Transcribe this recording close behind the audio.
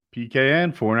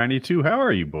PKN 492. How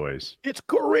are you boys? It's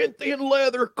Corinthian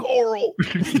leather coral.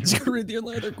 It's Corinthian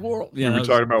leather coral. Yeah, we were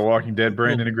talking about Walking Dead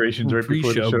brand integrations right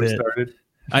before the show started.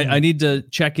 I need to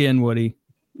check in, Woody.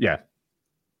 Yeah.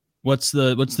 What's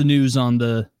the news on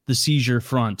the seizure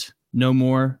front? No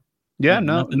more? Yeah,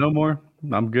 no more.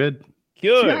 I'm good.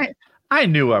 Good. See, I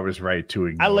knew I was right to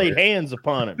ignore. I laid hands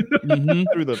upon him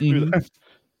through the.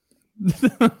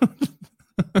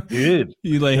 Good.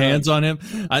 You lay hands on him.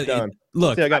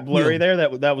 Look, see, I got blurry there.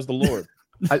 That was the Lord.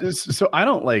 So I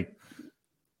don't like.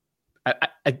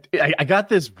 I got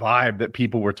this vibe that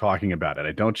people were talking about it.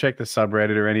 I don't check the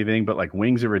subreddit or anything, but like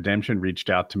Wings of Redemption reached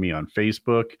out to me on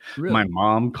Facebook. Really? My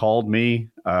mom called me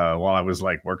while I was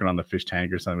like working on the fish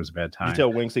tank or something. It was a bad time. You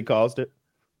tell Wings he caused it.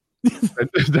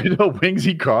 They know Wings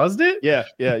he caused it. Yeah.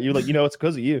 You're like, it's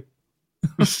because of you.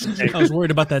 I was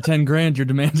worried about that 10 grand you're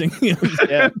demanding.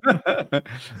 Yeah.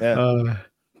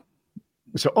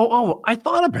 So, I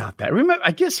thought about that. Remember,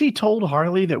 I guess he told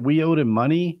Harley that we owed him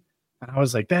money. And I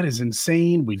was like, that is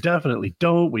insane. We definitely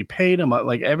don't. We paid him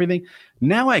like everything.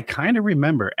 Now I kind of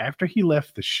remember after he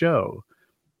left the show,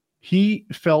 he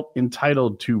felt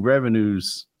entitled to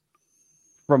revenues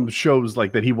from shows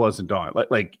like that he wasn't on.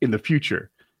 Like in the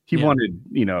future, he wanted,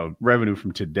 revenue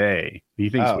from today. He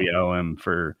thinks we owe him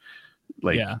for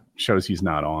shows he's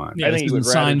not on. Yeah, I think he would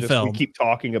rather just keep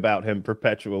talking about him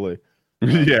perpetually.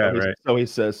 Right. So he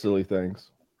says silly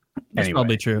things. That's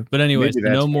probably true. But anyways,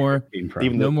 no more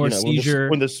seizure.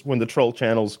 When the troll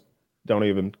channels don't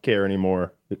even care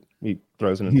anymore, he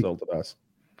throws an insult at us.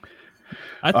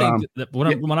 I think that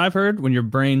what I've heard, when your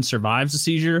brain survives a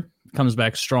seizure, it comes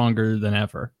back stronger than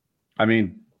ever. I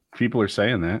mean, people are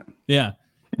saying that. Yeah.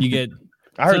 You get...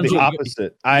 I heard the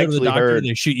opposite. I actually heard...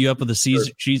 They shoot you up with a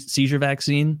seizure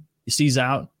vaccine. You seize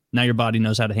out. Now your body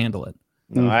knows how to handle it.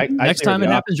 No, Next time it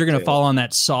happens, you're going to fall on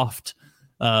that soft...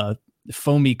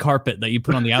 foamy carpet that you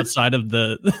put on the outside of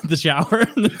the shower.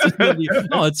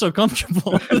 It's so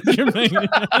comfortable.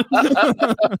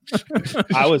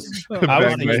 I was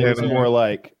thinking it was more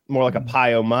like a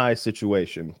Pie Oh My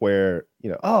situation where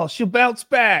she'll bounce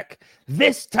back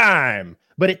this time,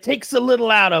 but it takes a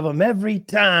little out of him every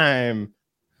time.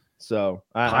 So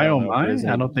Pie Oh My,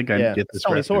 I don't think I get this.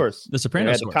 Tony's horse, the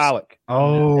Sopranos horse, colic.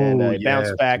 And he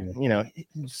bounced back.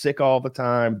 Sick all the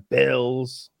time.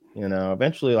 Bills.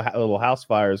 Eventually a little house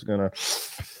fire is gonna.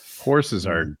 Horses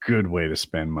are a good way to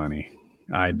spend money.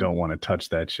 I don't want to touch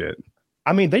that shit.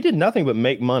 I mean, they did nothing but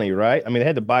make money, right? I mean, they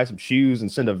had to buy some shoes and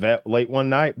send a vet late one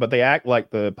night, but they act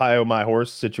like the Pie Oh My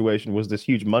horse situation was this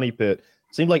huge money pit.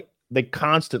 Seemed like they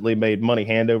constantly made money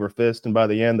hand over fist, and by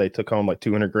the end, they took home like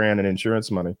 $200,000 in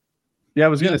insurance money. Yeah, I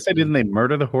was gonna say, didn't they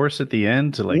murder the horse at the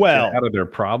end to get out of their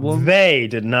problem? They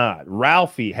did not.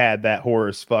 Ralphie had that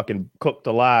horse fucking cooked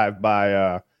alive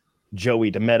by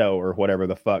Joey D'Amato or whatever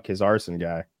the fuck, his arson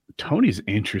guy. Tony's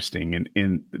interesting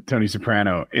in Tony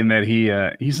Soprano in that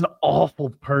he's an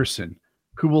awful person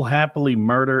who will happily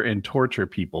murder and torture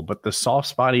people, but the soft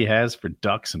spot he has for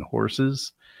ducks and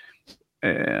horses.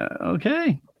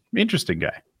 Okay, interesting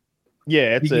guy.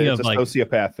 Yeah, it's a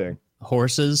sociopath thing.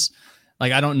 Horses,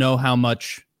 like I don't know how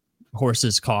much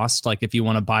horses cost. Like if you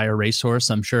want to buy a racehorse,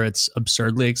 I'm sure it's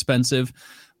absurdly expensive,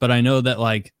 but I know that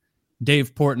like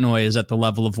Dave Portnoy is at the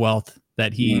level of wealth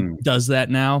that he does that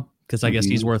now, because I guess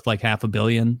he's worth like $500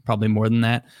 million, probably more than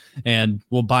that, and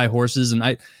will buy horses. And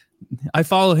I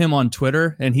follow him on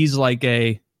Twitter, and he's like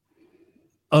a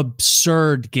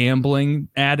absurd gambling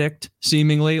addict,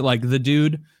 seemingly. Like the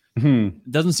dude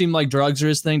doesn't seem like drugs are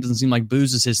his thing, doesn't seem like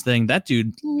booze is his thing. That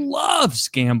dude loves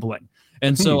gambling.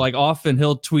 And so like often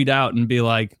he'll tweet out and be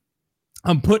like,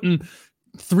 I'm putting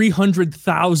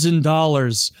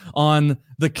 $300,000 on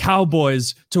the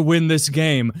Cowboys to win this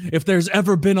game. If there's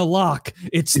ever been a lock,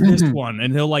 it's this one.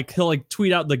 And he'll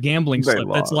tweet out the gambling slip.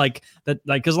 That's like that,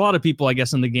 like, because a lot of people, I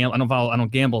guess, in the game, I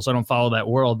don't gamble, so I don't follow that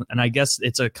world. And I guess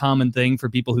it's a common thing for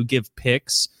people who give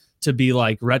picks to be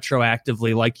like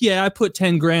retroactively like, yeah, I put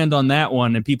 10 grand on that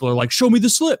one, and people are like, show me the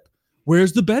slip.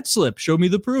 Where's the bet slip? Show me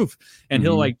the proof. And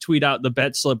he'll like tweet out the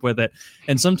bet slip with it.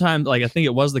 And sometimes, like, I think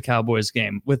it was the Cowboys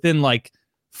game, within like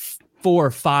 4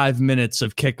 or 5 minutes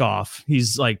of kickoff,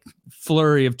 he's like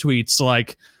flurry of tweets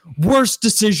like, worst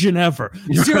decision ever,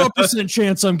 0%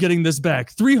 chance I'm getting this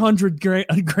back, 300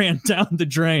 grand down the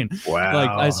drain. Wow. Like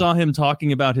I saw him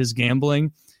talking about his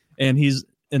gambling, and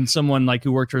someone like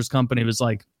who worked for his company was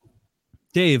like,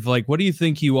 Dave, like, what do you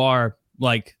think you are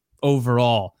like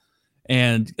overall?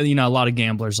 And a lot of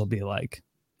gamblers will be like,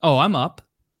 oh, I'm up.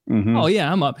 Oh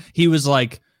yeah, I'm up. He was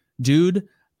like, dude,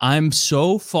 I'm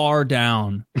so far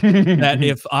down that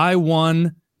if I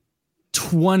won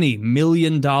 $20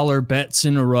 million bets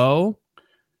in a row,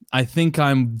 I think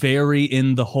I'm very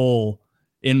in the hole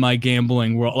in my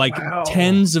gambling world, like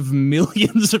tens of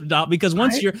millions of dollars. Because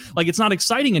once you're like, it's not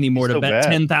exciting anymore to bet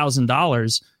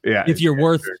 $10,000. Yeah, if you're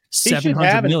worth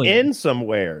 $700 million. An in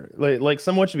somewhere, like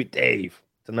someone should be Dave.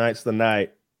 Tonight's the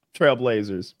night.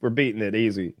 Trailblazers, we're beating it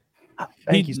easy.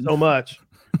 Thank you so much.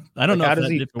 I don't know. How does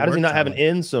he not have an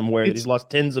in somewhere that he's lost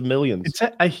tens of millions?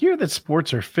 I hear that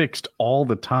sports are fixed all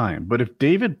the time, but if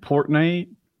David Portnoy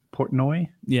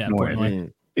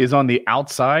is on the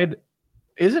outside,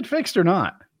 is it fixed or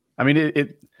not? I mean,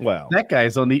 that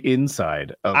guy's on the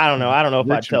inside. I don't know. I don't know if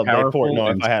I'd tell Dave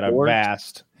Portnoy if I had a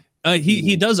vast.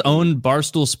 He does own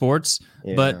Barstool Sports,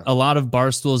 but a lot of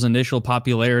Barstool's initial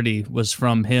popularity was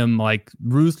from him like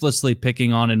ruthlessly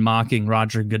picking on and mocking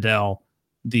Roger Goodell,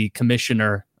 the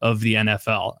commissioner of the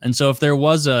NFL. And so if there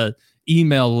was a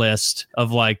email list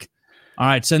of like, all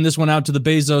right, send this one out to the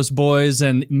Bezos boys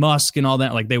and Musk and all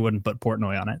that, like they wouldn't put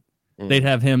Portnoy on it.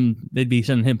 They'd be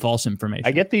sending him false information.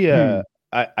 I get the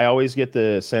I always get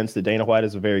the sense that Dana White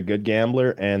is a very good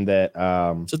gambler, and that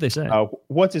that's what they say.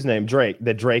 What's his name? Drake.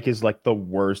 That Drake is like the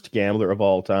worst gambler of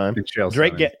all time.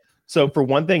 So for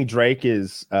one thing, Drake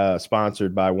is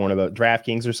sponsored by one of the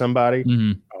DraftKings or somebody,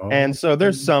 and so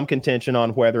there's some contention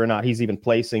on whether or not he's even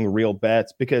placing real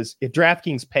bets. Because if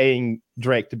DraftKings paying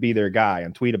Drake to be their guy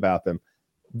and tweet about them,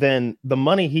 then the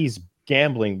money he's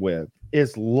gambling with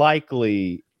is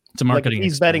likely it's a marketing. Like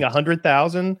if he's betting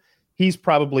 100,000. He's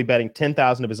probably betting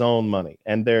 10,000 of his own money,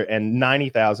 and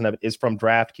 90,000 of it is from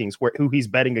DraftKings, who he's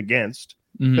betting against,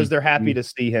 because they're happy to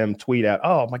see him tweet out,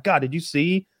 "Oh my God, did you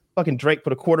see fucking Drake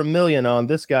put $250,000 on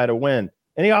this guy to win?"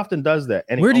 And he often does that.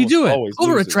 And where do you do it?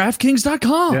 Over at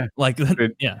DraftKings.com. Yeah. Like, that's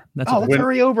let's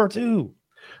hurry over too.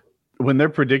 When they're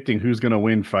predicting who's going to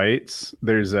win fights,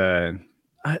 there's have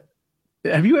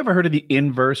you ever heard of the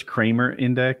inverse Kramer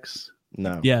index?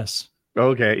 No. Yes.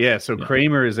 Okay, yeah. So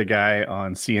Kramer is a guy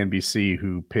on CNBC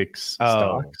who picks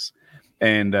stocks,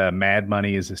 and Mad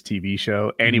Money is his TV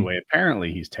show. Anyway,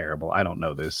 apparently he's terrible. I don't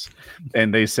know this.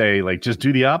 And they say, like, just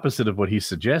do the opposite of what he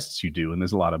suggests you do, and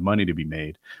there's a lot of money to be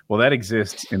made. Well, that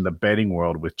exists in the betting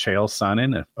world with Chael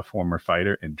Sonnen, a former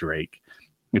fighter, and Drake.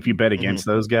 If you bet against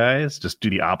those guys, just do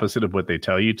the opposite of what they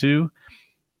tell you to,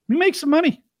 you make some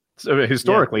money. So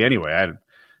historically, anyway, I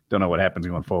don't know what happens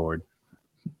going forward.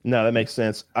 No, that makes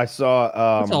sense. I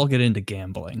saw. Let's all get into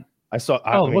gambling. I saw.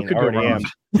 What could go wrong?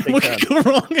 What could go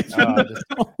wrong?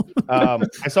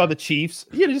 I saw the Chiefs.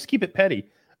 Just keep it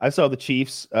petty. I saw the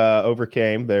Chiefs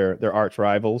overcame their arch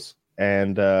rivals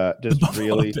and just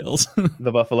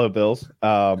the Buffalo Bills.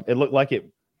 It looked like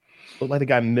the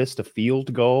guy missed a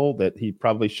field goal that he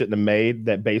probably shouldn't have made.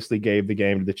 That basically gave the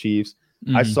game to the Chiefs.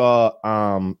 I saw.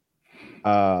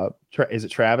 Is it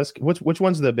Travis? Which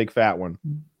one's the big fat one?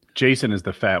 Jason is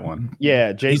the fat one.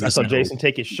 Yeah, Jason. I saw Jason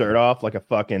take his shirt off like a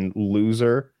fucking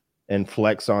loser and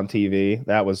flex on TV.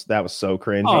 That was so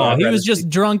cringy. Oh, he was just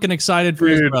drunk and excited for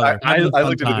his brother. I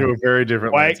looked at it through a very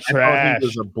different white trash. It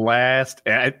was a blast.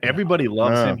 Everybody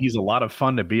loves him. He's a lot of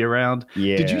fun to be around.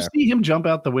 Yeah. Did you see him jump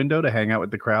out the window to hang out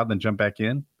with the crowd, then jump back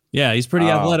in? Yeah, he's pretty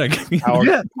athletic.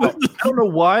 I don't know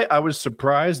why I was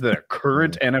surprised that a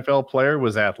current NFL player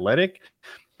was athletic,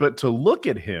 but to look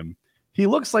at him, he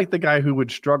looks like the guy who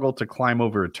would struggle to climb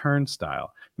over a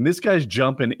turnstile. And this guy's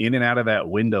jumping in and out of that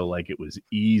window like it was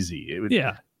easy.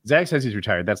 Zach says he's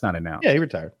retired. That's not announced. Yeah, he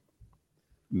retired.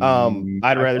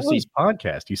 I'd rather see his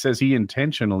podcast. He says he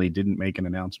intentionally didn't make an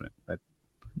announcement. I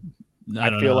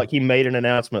feel like he made an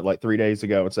announcement like 3 days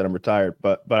ago and said I'm retired,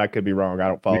 but I could be wrong. I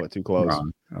don't follow it too close.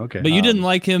 Wrong. Okay. But you didn't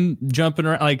like him jumping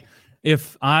around. Like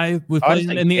if I was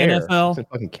playing in the NFL, I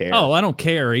fucking care. Oh, I don't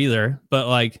care either. But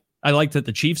like I liked that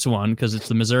the Chiefs won because it's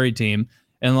the Missouri team.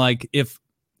 And like if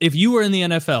you were in the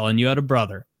NFL and you had a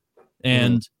brother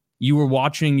and you were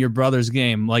watching your brother's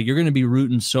game, like you're going to be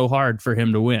rooting so hard for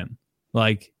him to win.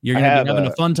 Like you're going to be having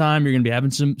a fun time. You're going to be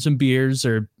having some beers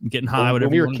or getting high. Whatever.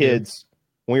 When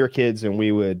we were kids and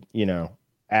we would,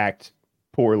 act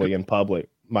poorly in public,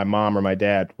 my mom or my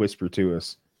dad whispered to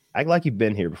us, "Act like you've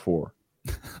been here before."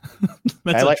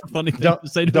 That's such a funny thing to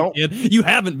say to a kid. You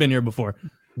haven't been here before.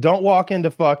 Don't walk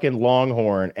into fucking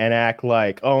Longhorn and act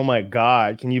like, "Oh my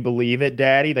God, can you believe it,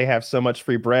 Daddy? They have so much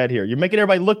free bread here." You're making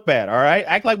everybody look bad, all right?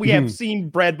 Act like we have seen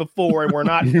bread before and we're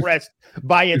not impressed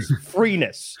by its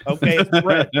freeness, okay? It's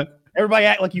bread. Everybody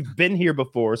act like you've been here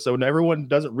before, so everyone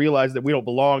doesn't realize that we don't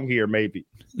belong here, maybe,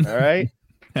 all right?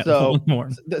 So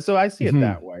I see it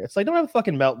that way. It's like, don't have a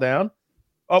fucking meltdown.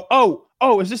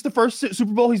 Oh, is this the first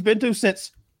Super Bowl he's been to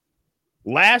since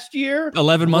last year?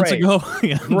 11 months ago?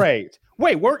 Great.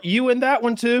 Wait, weren't you in that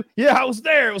one too? Yeah, I was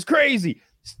there. It was crazy.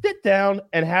 Sit down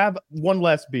and have one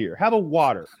less beer. Have a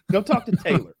water. Go talk to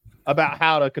Taylor. about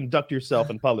how to conduct yourself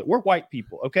in public. We're white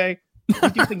people, okay? We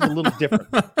do things a little different.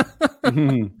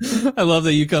 I love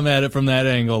that you come at it from that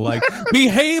angle. Like,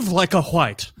 behave like a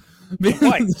white.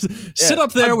 Sit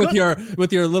up there with your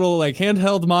little like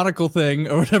handheld monocle thing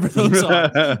or whatever those are.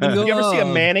 Go, you ever see a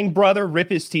Manning brother rip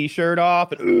his t-shirt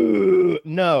off? And,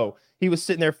 no, he was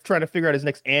sitting there trying to figure out his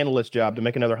next analyst job to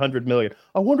make another $100 million.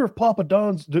 I wonder if Papa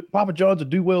John's would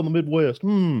do well in the Midwest.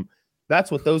 That's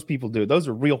what those people do. Those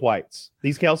are real whites.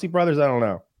 These Kelsey brothers, I don't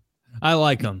know. I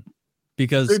like them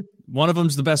because one of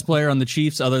them's the best player on the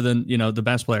Chiefs, other than the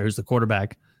best player who's the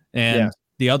quarterback, and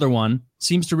the other one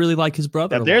seems to really like his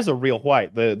brother. Now, there's a real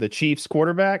white, the Chiefs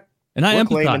quarterback, and I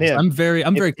empathize. I'm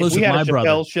very close with my brother.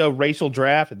 Chappelle Show racial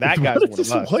draft. That guy's one of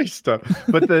us. White stuff.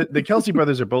 But the Kelsey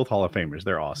brothers are both Hall of Famers.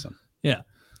 They're awesome. Yeah,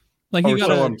 like you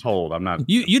gotta. So I'm told. I'm not.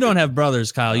 You don't have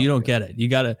brothers, Kyle. You don't get it. You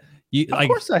gotta. Of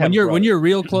course I have when you're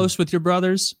real close with your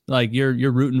brothers, like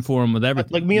you're rooting for them with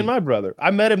everything. Like me and my brother.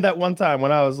 I met him that one time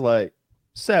when I was like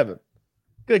 7.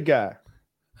 Good guy.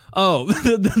 Oh,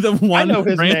 the one I know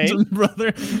his random name.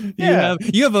 Brother.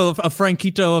 You have a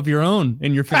Frankito of your own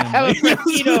in your family. I have a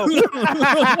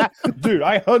Frankito. Dude,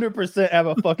 I 100% have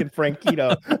a fucking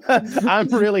Frankito. I'm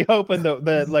really hoping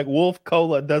that like Wolf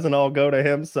Cola doesn't all go to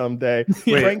him someday.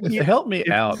 Wait, help me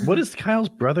out. What is Kyle's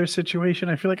brother situation?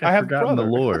 I feel like I've forgotten the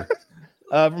lore.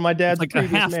 From my dad's like a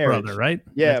half marriage. Brother, right?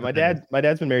 Yeah, my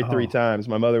dad's been married 3 times.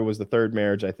 My mother was the 3rd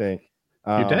marriage, I think.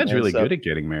 Your dad's really good at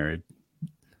getting married.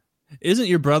 Isn't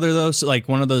your brother though like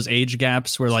one of those age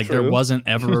gaps where like there wasn't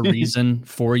ever a reason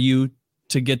for you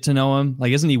to get to know him?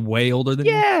 Like, isn't he way older than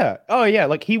you? Yeah. Oh yeah.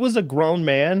 Like he was a grown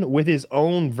man with his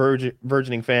own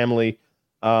virgining family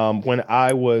when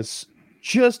I was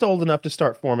just old enough to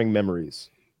start forming memories.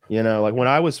 Like when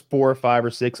I was 4 or 5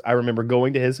 or 6, I remember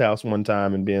going to his house one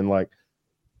time and being like,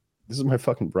 this is my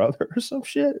fucking brother or some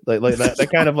shit. Like that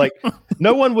kind of like,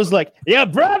 no one was like, yeah,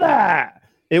 brother.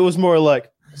 It was more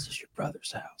like, this is your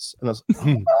brother's house. And I was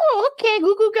like, oh, okay,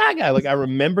 goo goo gaga. Like I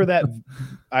remember that.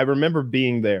 I remember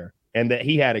being there and that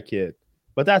he had a kid.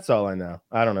 But that's all I know.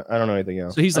 I don't know anything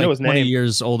else. So he's like 20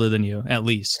 years older than you, at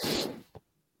least.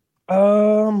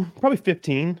 Probably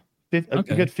 15. A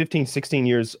good 15, 16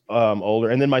 years older.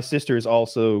 And then my sister is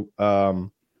also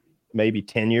maybe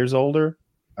 10 years older.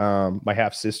 My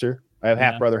half sister. I have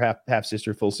half brother, half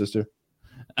sister, full sister.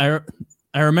 I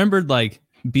remembered like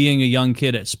being a young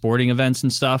kid at sporting events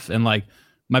and stuff, and like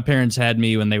my parents had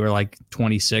me when they were like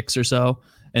 26 or so,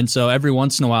 and so every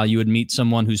once in a while you would meet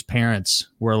someone whose parents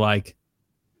were like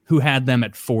who had them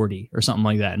at 40 or something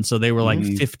like that, and so they were like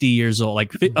 50 years old.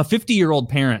 Like a 50-year-old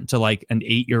parent to like an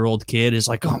 8-year-old kid is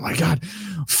like, oh my god,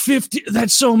 50,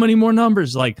 that's so many more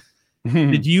numbers. Like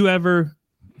did you ever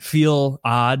feel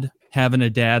odd having a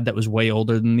dad that was way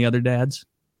older than the other dads?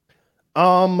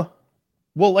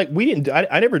 Well, like we didn't.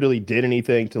 I never really did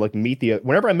anything to like meet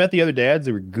whenever I met the other dads,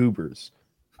 they were goobers.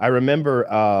 I remember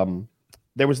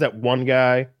there was that one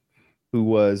guy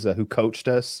who coached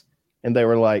us, and they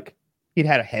were like he'd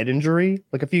had a head injury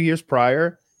like a few years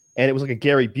prior, and it was like a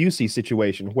Gary Busey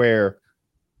situation where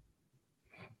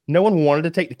no one wanted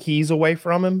to take the keys away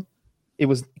from him. It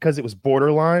was because it was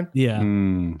borderline. Yeah,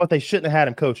 but they shouldn't have had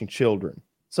him coaching children.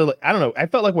 So like I don't know. I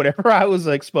felt like whenever I was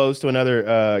exposed to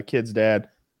another kid's dad.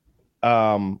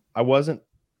 It wasn't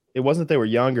they were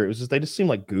younger. It was just they just seemed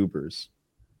like goobers.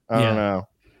 I don't know.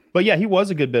 But yeah, he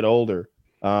was a good bit older.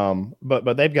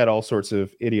 But they've got all sorts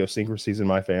of idiosyncrasies in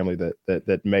my family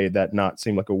that made that not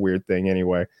seem like a weird thing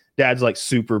anyway. Dad's like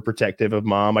super protective of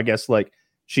mom. I guess like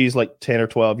she's like 10 or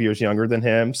 12 years younger than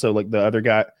him. So like the other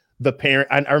guy, the parent,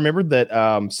 I remember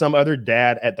that some other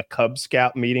dad at the Cub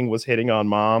Scout meeting was hitting on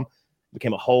mom. It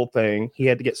became a whole thing. He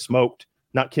had to get smoked.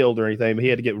 Not killed or anything, but he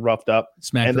had to get roughed up.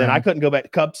 Then I couldn't go back to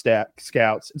Cub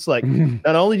Scouts. It's like,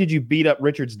 not only did you beat up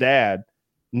Richard's dad,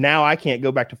 now I can't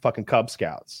go back to fucking Cub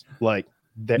Scouts. Like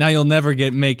now you'll never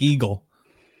make Eagle.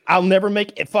 I'll never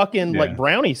make it fucking like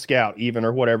Brownie Scout even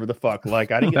or whatever the fuck.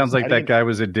 Like I didn't. Sounds like that guy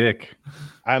was a dick.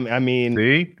 I mean,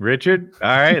 see, Richard. All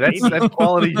right, that's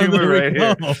quality humor right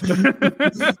here.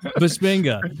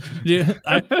 Baspinga.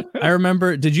 I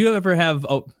remember. Did you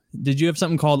have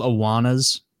something called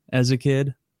Awanas as a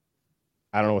kid?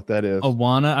 I don't know what that is.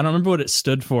 Awana. I don't remember what it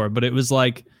stood for, but it was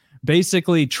like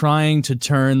basically trying to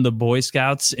turn the Boy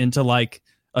Scouts into like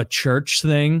a church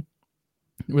thing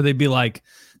where they'd be like,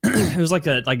 it was like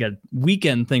a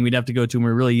weekend thing we'd have to go to when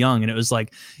we were really young. And it was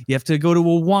like, you have to go to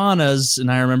Awanas.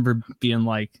 And I remember being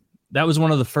like, that was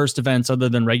one of the first events other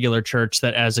than regular church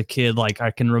that as a kid, like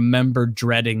I can remember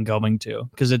dreading going to,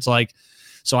 because it's like,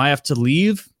 so I have to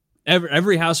leave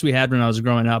every house we had when I was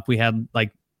growing up. We had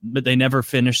like, but they never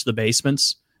finished the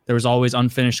basements. there was always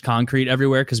unfinished concrete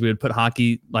everywhere because we would put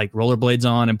hockey like rollerblades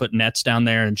on and put nets down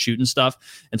there and shoot and stuff.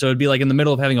 And so it'd be like in the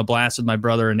middle of having a blast with my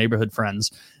brother and neighborhood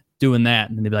friends doing that.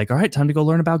 And they'd be like, all right, time to go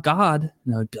learn about God.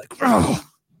 And I'd be like, oh,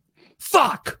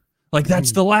 fuck. Like,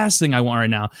 that's the last thing I want right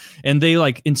now. And they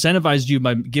like incentivized you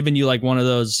by giving you like one of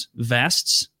those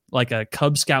vests, like a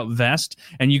Cub Scout vest,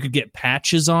 and you could get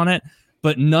patches on it.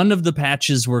 But none of the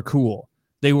patches were cool.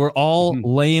 They were all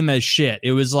lame as shit.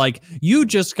 It was like, you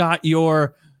just got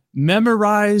your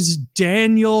memorize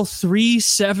Daniel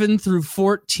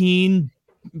 3:7-14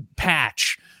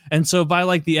 patch. And so by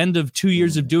like the end of 2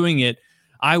 years of doing it,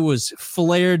 I was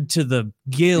flared to the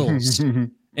gills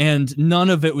and none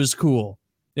of it was cool.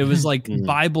 It was like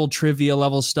Bible trivia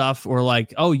level stuff, or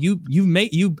like, oh, you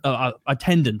made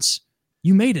attendance.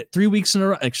 You made it 3 weeks in a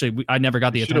row. Actually, I never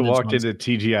got the attendance. You should have walked into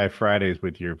TGI Fridays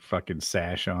with your fucking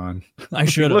sash on. I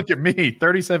should have. Look at me,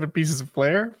 37 pieces of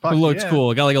flair. Fuck, it looks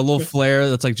cool. I got like a little flare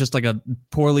that's like just like a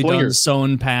poorly done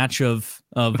sewn patch of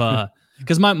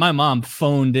because my mom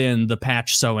phoned in the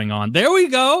patch sewing on. There we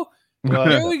go.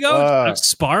 There we go.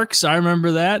 Sparks. I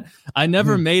remember that. I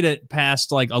never made it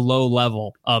past like a low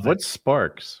level of it. What's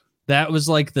Sparks? That was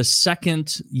like the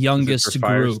second youngest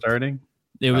group. Starting.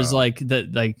 It was like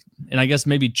that, like, and I guess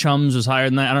maybe Chums was higher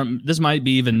than that. I don't. This might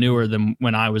be even newer than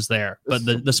when I was there. But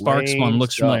the Sparks one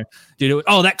looks familiar, dude.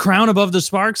 That crown above the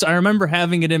Sparks. I remember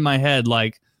having it in my head,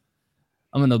 like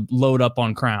I'm gonna load up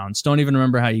on crowns. Don't even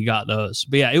remember how you got those.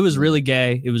 But yeah, it was really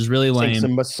gay. It was really lame.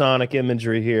 Some Masonic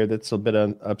imagery here that's a bit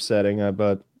upsetting.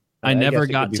 But I never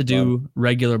got to do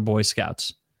regular Boy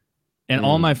Scouts, and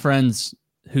all my friends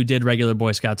who did regular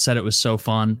Boy Scouts said it was so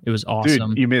fun. It was awesome.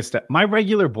 Dude, you missed that. My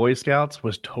regular Boy Scouts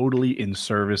was totally in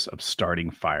service of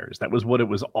starting fires. That was what it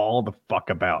was all the fuck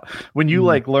about. When you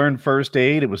like learned first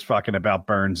aid, it was fucking about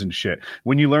burns and shit.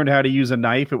 When you learned how to use a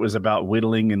knife, it was about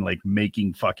whittling and like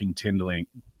making fucking kindling.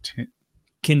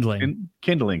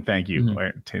 Thank you.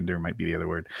 Or tinder might be the other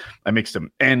word. I mixed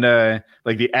them. And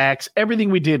like the axe,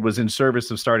 everything we did was in service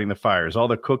of starting the fires. All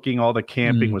the cooking, all the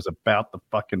camping was about the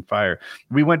fucking fire.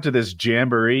 We went to this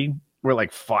jamboree where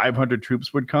like 500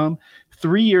 troops would come.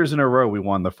 3 years in a row we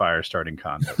won the fire starting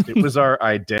contest. It was our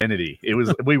identity.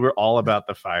 We were all about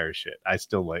the fire shit.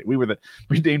 We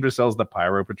named ourselves the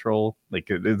Pyro Patrol. Like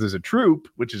there's a troop,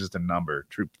 which is just a number,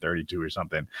 troop 32 or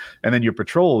something, and then your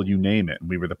patrol, you name it.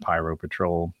 We were the Pyro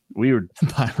Patrol. We were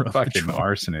fucking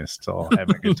arsonists, all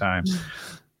having a good time.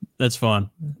 That's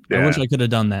fun. Yeah. I wish I could have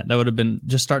done that. That would have been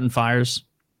just starting fires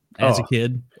as a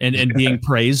kid and being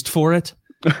praised for it.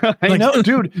 I know,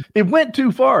 dude. It went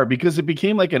too far because it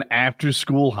became like an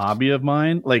after-school hobby of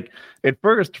mine. Like at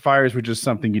first, fires were just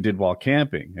something you did while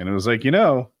camping, and it was like,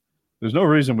 there's no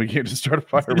reason we can't just start a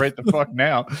fire right the fuck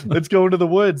now. Let's go into the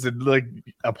woods and like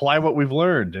apply what we've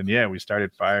learned. And yeah, we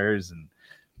started fires, and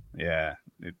yeah.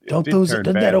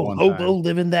 Doesn't that old hobo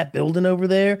live in that building over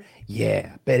there?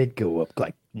 Yeah, I bet it'd go up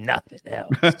like nothing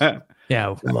else.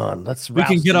 Yeah, come on, we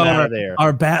can get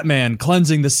our Batman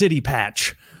cleansing the city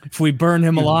patch. If we burn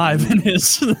him alive in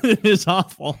his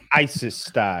awful ISIS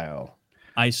style.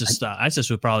 ISIS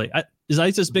would probably is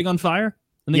ISIS big on fire?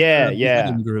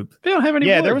 Yeah. Group. They don't have any.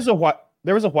 Yeah, wood. there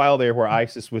was a while there where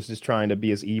ISIS was just trying to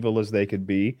be as evil as they could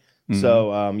be.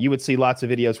 So you would see lots of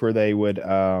videos where they would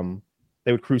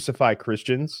crucify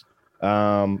Christians.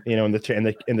 In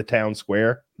the town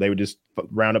square, they would just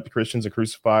round up the Christians and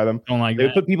crucify them. They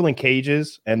would put people in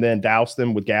cages and then douse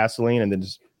them with gasoline and then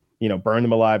just burn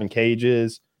them alive in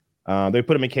cages. They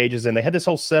put them in cages, and they had this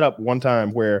whole setup one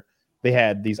time where they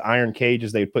had these iron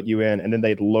cages they would put you in, and then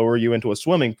they'd lower you into a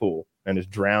swimming pool and just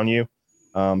drown you.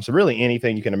 So really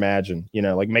anything you can imagine,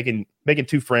 like making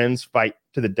two friends fight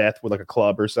to the death with like a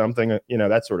club or something,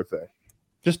 that sort of thing.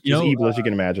 Just as evil as you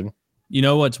can imagine. You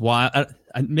know what's wild?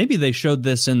 Maybe they showed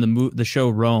this in the show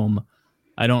Rome.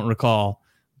 I don't recall,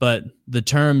 but the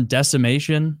term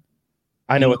decimation.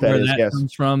 I know what that is. Yes,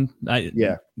 comes from.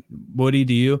 Woody,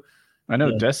 do you? I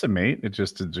know decimate. It's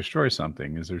just to destroy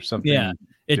something. Is there something? Yeah,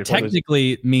 it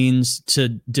technically means to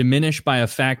diminish by a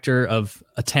factor of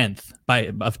a tenth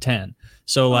of 10.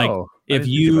 So like if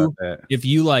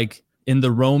you like in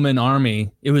the Roman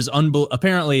army, it was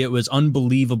apparently it was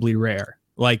unbelievably rare.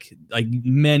 Like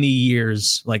many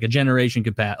years, like a generation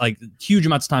could pass, like huge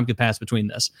amounts of time could pass between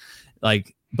this.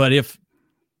 Like, but if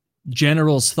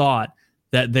generals thought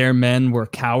that their men were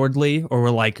cowardly or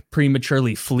were like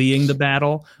prematurely fleeing the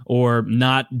battle or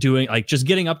not doing like just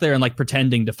getting up there and like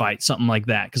pretending to fight, something like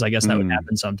that, because I guess that would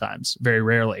happen sometimes, very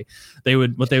rarely.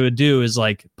 What they would do is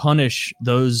like punish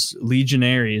those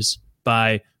legionaries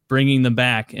by bringing them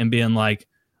back and being like,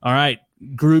 all right,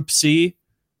 Group C,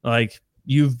 like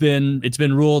it's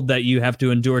been ruled that you have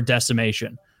to endure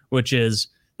decimation, which is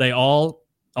all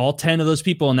 10 of those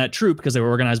people in that troop, because they were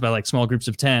organized by like small groups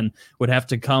of 10, would have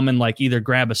to come and like either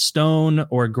grab a stone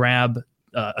or grab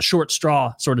a short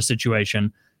straw sort of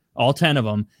situation, all 10 of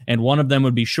them, and one of them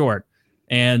would be short.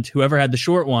 And whoever had the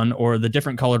short one or the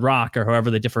different colored rock or however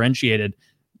they differentiated,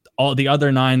 all the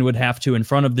other 9 would have to, in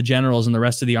front of the generals and the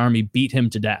rest of the army, beat him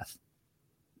to death.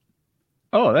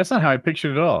 Oh, that's not how I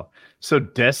pictured it at all. So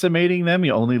decimating them,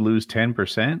 you only lose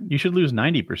 10%. You should lose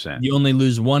 90%. You only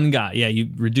lose one guy. Yeah, you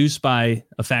reduce by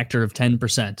a factor of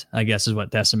 10%, I guess is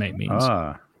what decimate means.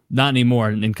 Not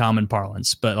anymore in common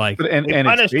parlance, but like... And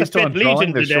it's based on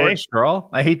drawing the short straw?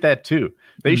 I hate that too.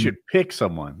 They should pick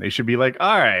someone. They should be like,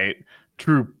 all right,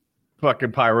 troop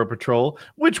fucking Pyro Patrol,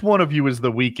 which one of you is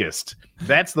the weakest?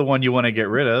 That's the one you want to get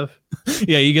rid of.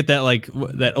 Yeah, you get that like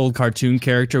that old cartoon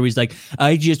character who he's like,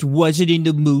 I just wasn't in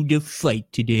the mood to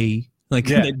fight today. Like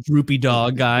that droopy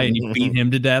dog guy, and you beat him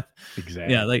to death.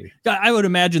 Exactly. Yeah, like I would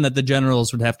imagine that the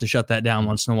generals would have to shut that down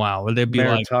once in a while. Where they'd be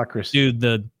like, dude,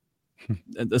 the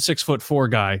 6'4"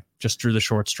 guy just drew the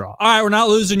short straw. All right, we're not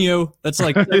losing you. That's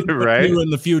like right you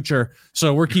in the future.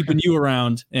 So we're keeping you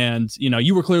around, and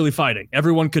you were clearly fighting.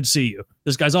 Everyone could see you.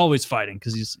 This guy's always fighting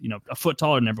because he's a foot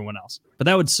taller than everyone else. But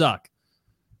that would suck.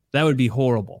 That would be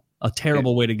horrible. A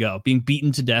terrible way to go. Being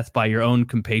beaten to death by your own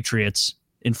compatriots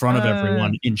in front of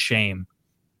everyone in shame.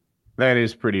 That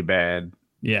is pretty bad.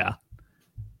 Yeah.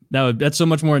 That's so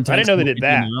much more intense. I didn't know they did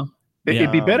that.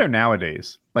 It'd be better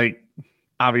nowadays. Like,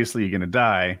 obviously you're going to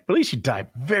die, but at least you die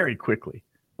very quickly.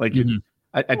 Like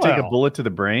I take a bullet to the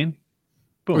brain.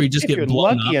 Boom. Or you just get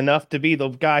lucky enough to be the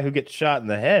guy who gets shot in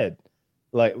the head.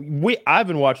 Like I've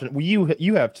been watching,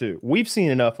 you have too. We've seen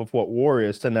enough of what war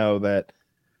is to know that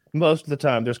most of the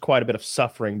time there's quite a bit of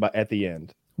suffering, but at the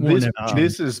end.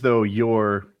 This is though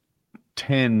your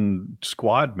 10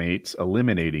 squad mates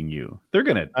eliminating you. They're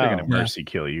gonna mercy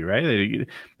kill you, right?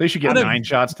 They should get 9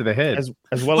 shots to the head.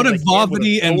 As well. What as if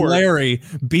Vovity and Larry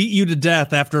beat you to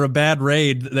death after a bad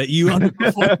raid that you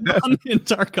underperformed in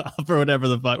Tarkov or whatever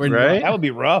the fuck? Right? That would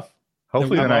be rough.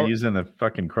 Hopefully they're not using the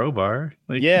fucking crowbar.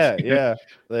 Like, yeah.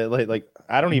 Like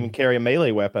I don't even carry a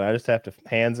melee weapon. I just have to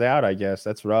hands out. I guess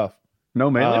that's rough.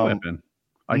 No melee weapon.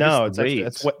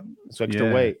 It's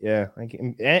extra weight. Yeah,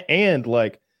 and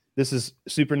like. This is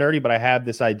super nerdy, but I have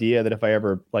this idea that if I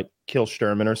ever like kill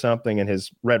Sturman or something and his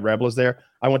Red Rebel is there,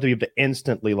 I want to be able to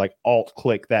instantly like alt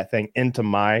click that thing into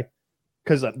my,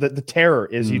 because the terror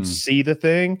is you'd see the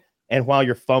thing, and while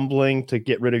you're fumbling to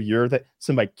get rid of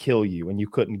somebody kill you and you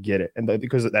couldn't get it, and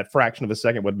because that fraction of a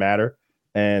second would matter,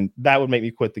 and that would make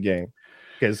me quit the game,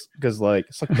 because like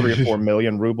it's like 3 or 4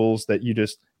 million rubles that you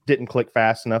just didn't click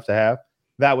fast enough to have.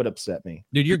 That would upset me.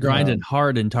 Dude, you're grinding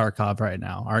hard in Tarkov right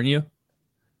now, aren't you?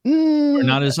 Or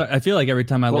not as I feel like every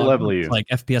time I log in, it's like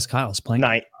FPS Kyle's playing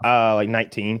like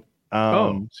 19.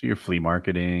 So you're flea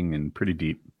marketing and pretty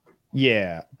deep.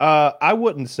 Yeah. I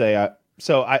wouldn't say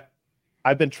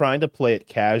I've been trying to play it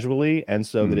casually, and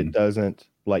so that it doesn't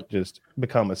like just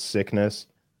become a sickness.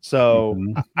 So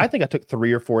I think I took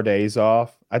 3 or 4 days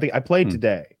off. I think I played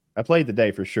today. I played the day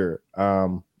for sure.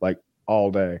 Like all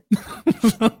day.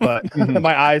 But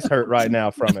my eyes hurt right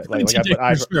now from it. Like I put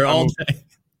eyes all day.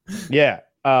 Yeah.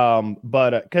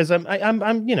 But because I'm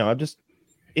just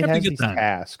it has these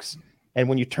tasks, and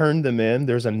when you turn them in,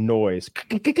 there's a noise,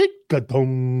 and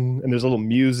there's a little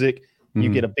music. You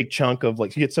get a big chunk of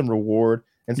like you get some reward,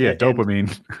 and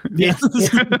dopamine.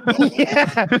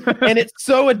 And it's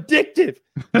so addictive.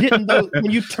 Getting those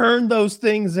when you turn those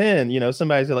things in,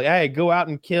 somebody's like, "Hey, go out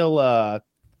and kill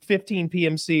 15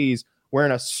 PMCs."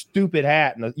 Wearing a stupid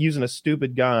hat and using a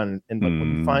stupid gun, and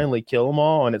when you finally kill them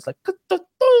all, and it's like, is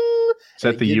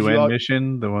that the UN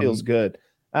mission? The one feels good.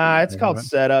 It's called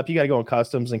setup. You got to go in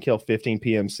customs and kill 15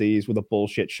 PMCs with a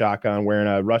bullshit shotgun, wearing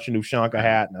a Russian Ushanka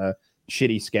hat and a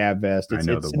shitty scab vest. It's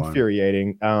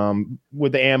infuriating.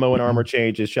 With the ammo and armor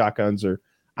changes, shotguns are.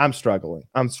 I'm struggling.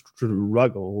 To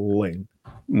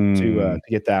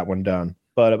get that one done.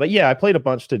 But yeah, I played a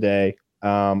bunch today.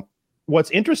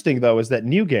 What's interesting though is that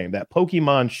new game, that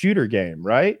Pokemon shooter game,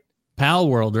 right? Pal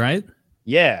World, right?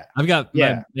 Yeah. I've got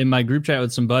in my group chat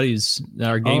with some buddies,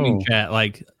 our gaming chat,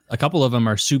 like a couple of them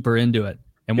are super into it.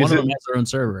 And one of them has their own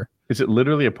server. Is it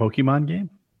literally a Pokemon game?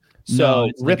 So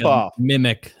it's rip off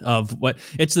mimic of what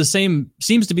it's the same,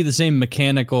 seems to be the same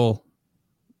mechanical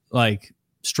like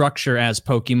structure as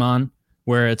Pokemon,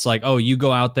 where it's like, oh, you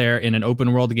go out there in an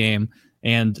open world game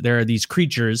and there are these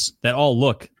creatures that all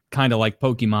look kind of like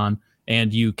Pokemon,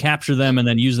 and you capture them and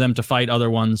then use them to fight other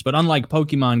ones. But unlike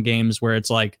Pokemon games where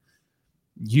it's like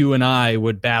you and I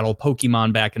would battle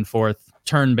Pokemon back and forth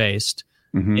turn-based,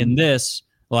 in this,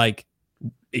 like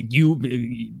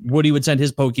Woody would send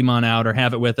his Pokemon out or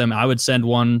have it with him. I would send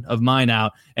one of mine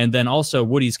out, and then also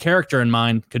Woody's character in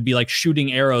mine could be like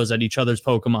shooting arrows at each other's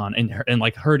Pokemon and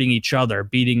like hurting each other,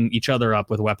 beating each other up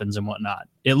with weapons and whatnot.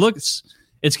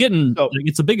 It's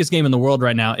the biggest game in the world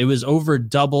right now. It was over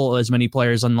double as many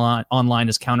players online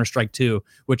as Counter-Strike 2,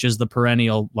 which is the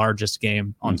perennial largest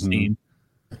game on Steam.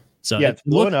 So yeah, it's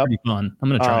blowing up. Pretty fun. I'm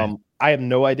gonna try it. I have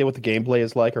no idea what the gameplay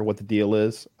is like or what the deal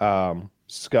is.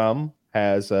 Scum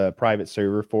has a private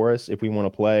server for us if we want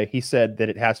to play. He said that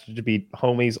it has to be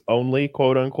homies only,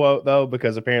 quote unquote, though,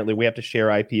 because apparently we have to share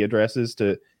IP addresses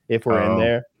if we're in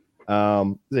there.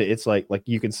 It's like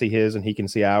you can see his and he can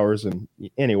see ours, and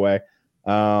anyway.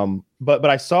 But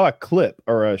I saw a clip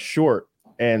or a short,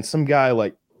 and some guy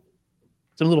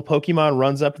some little Pokemon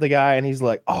runs up to the guy, and he's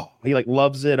like, oh, he like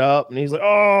loves it up, and he's like,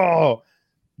 oh,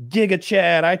 Giga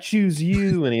Chad, I choose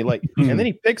you. And he and then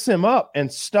he picks him up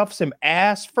and stuffs him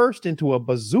ass first into a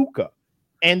bazooka.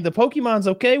 And the Pokemon's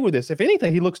okay with this. If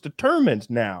anything, he looks determined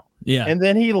now. Yeah. And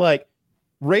then he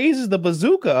raises the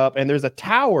bazooka up, and there's a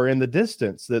tower in the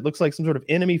distance that looks like some sort of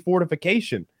enemy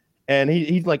fortification. And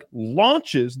he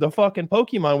launches the fucking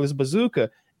Pokemon with his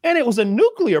bazooka. And it was a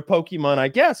nuclear Pokemon, I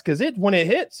guess, because when it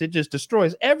hits, it just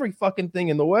destroys every fucking thing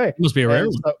in the way. It must be a rare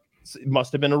one. It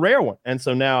must have been a rare one. And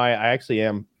so now I actually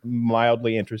am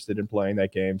mildly interested in playing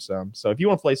that game some. So if you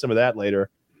want to play some of that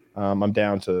later, I'm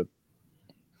down to.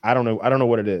 I don't know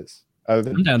what it is.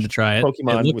 I'm down to try it.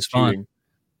 Pokemon it looks fun.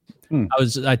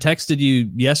 I texted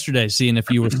you yesterday seeing if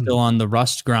you were still on the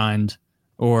Rust grind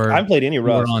or I haven't played any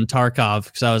Rust on Tarkov,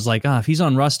 because I was like, if he's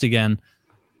on Rust again,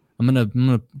 I'm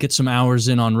gonna get some hours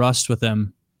in on Rust with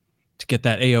him to get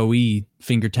that AOE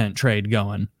finger tent trade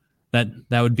going. That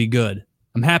would be good.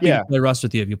 I'm happy to play Rust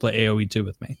with you if you play AOE 2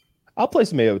 with me. I'll play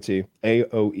some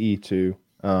AOE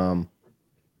 2.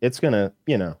 It's gonna,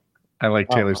 I like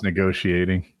Taylor's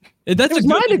negotiating. That's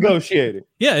my negotiating.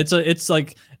 Yeah, it's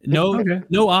like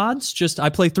no odds. Just I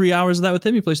play 3 hours of that with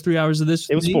him. He plays 3 hours of this.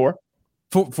 It was 4.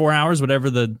 4 hours, whatever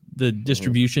the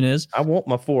distribution is. I want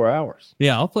my 4 hours.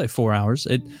 Yeah, I'll play 4 hours.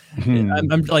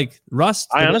 I'm like Rust.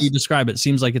 The way you describe it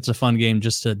seems like it's a fun game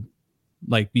just to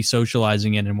be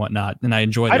socializing in and whatnot, and I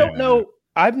enjoy that. I don't know.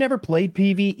 I've never played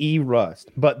PvE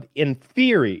Rust, but in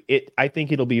theory, I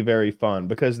think it'll be very fun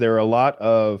because there are a lot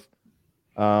of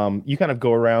you kind of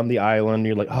go around the island.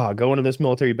 You're like, go into this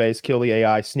military base, kill the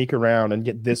AI, sneak around and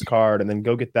get this card, and then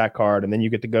go get that card, and then you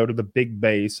get to go to the big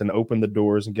base and open the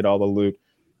doors and get all the loot.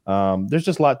 There's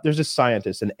just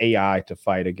scientists and AI to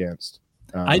fight against.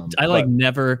 I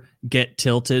never get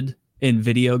tilted in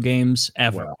video games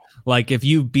ever. Wow. Like if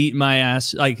you beat my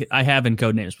ass, like I have in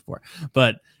Codenames before,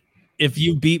 but if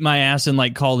you beat my ass in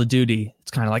like Call of Duty,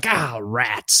 it's kind of like,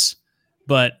 rats.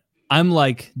 But I'm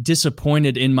like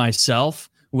disappointed in myself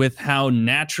with how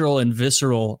natural and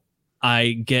visceral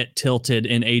I get tilted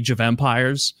in Age of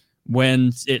Empires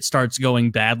when it starts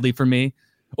going badly for me.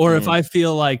 Or if I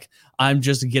feel like I'm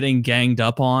just getting ganged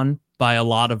up on by a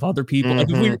lot of other people. Like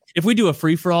if we do a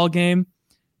free-for-all game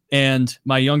and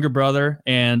my younger brother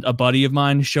and a buddy of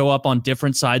mine show up on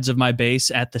different sides of my base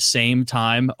at the same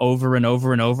time over and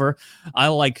over and over, I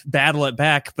like battle it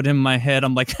back, but in my head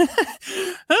I'm like,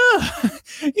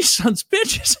 you sons of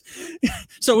bitches.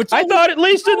 So I thought at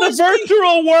least in the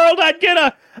virtual world I'd get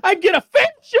a fair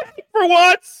shake for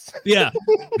once. Yeah.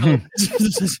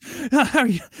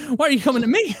 Why are you coming to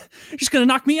me? You're just gonna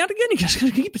knock me out again? You're just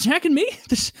gonna keep attacking me?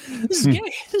 This is gay.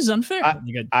 This is unfair.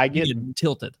 I get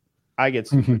tilted. I get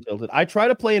super tilted. I try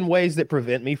to play in ways that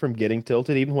prevent me from getting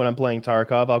tilted. Even when I'm playing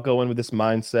Tarkov, I'll go in with this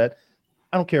mindset.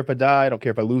 I don't care if I die. I don't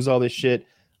care if I lose all this shit.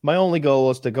 My only goal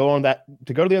is to go to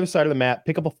the other side of the map,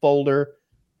 pick up a folder,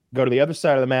 go to the other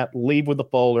side of the map, leave with the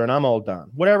folder, and I'm all done.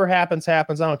 Whatever happens,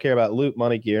 happens. I don't care about loot,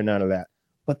 money, gear, none of that.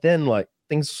 But then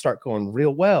things start going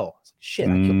real well. Shit,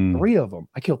 I killed 3 of them.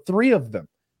 I killed 3 of them.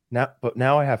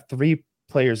 Now I have 3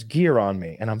 players' gear on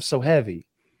me, and I'm so heavy.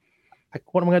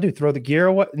 What am I gonna do? Throw the gear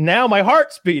away? Now my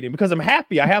heart's beating because I'm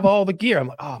happy. I have all the gear. I'm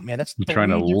like, oh man, that's you're trying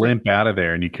to limp out of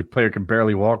there, and player can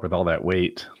barely walk with all that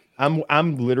weight.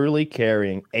 I'm literally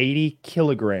carrying 80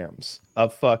 kilograms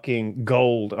of fucking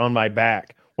gold on my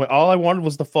back when all I wanted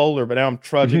was the folder, but now I'm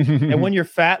trudging. And when you're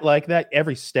fat like that,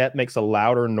 every step makes a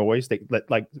louder noise that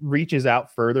like reaches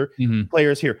out further.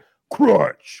 Players hear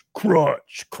crunch,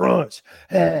 crunch, crunch.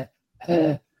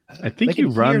 I think you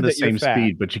run the same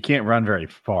speed, but you can't run very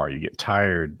far. You get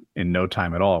tired in no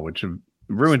time at all, which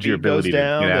ruins your speed goes ability to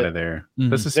down, get out that- of there.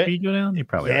 Does the speed go down? You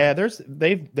probably Yeah,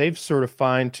 right. they've sort of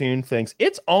fine-tuned things.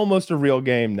 It's almost a real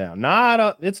game now.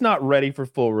 It's not ready for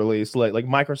full release. Like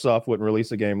Microsoft wouldn't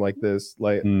release a game like this.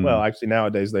 Well, actually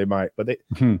nowadays they might, but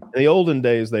in the olden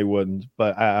days they wouldn't.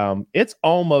 But it's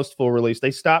almost full release.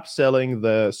 They stopped selling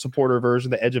the supporter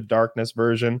version, the Edge of Darkness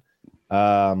version,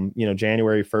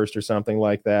 January 1st or something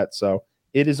like that. So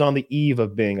it is on the eve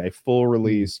of being a full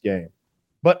release game.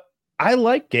 But I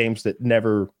like games that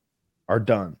never are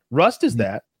done. Rust is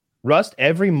that. Rust,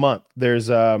 every month there's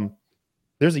a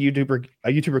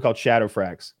YouTuber called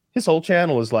Shadowfrax. His whole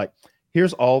channel is like,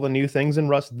 here's all the new things in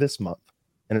Rust this month.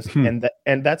 And it's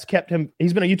and that's kept him.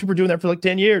 He's been a YouTuber doing that for like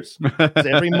 10 years.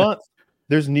 Every month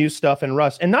there's new stuff in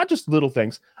Rust, and not just little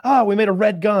things. Oh, we made a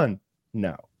red gun.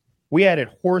 No. We added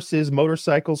horses,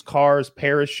 motorcycles, cars,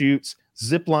 parachutes,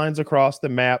 zip lines across the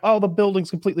map. Oh, the building's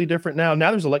completely different now.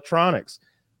 Now there's electronics.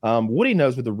 Woody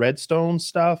knows with the redstone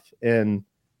stuff in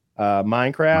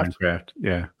Minecraft.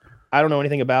 Yeah. I don't know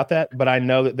anything about that, but I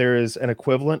know that there is an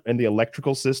equivalent in the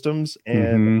electrical systems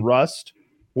in Rust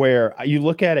where you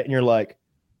look at it and you're like,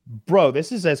 bro,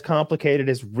 this is as complicated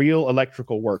as real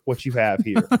electrical work, what you have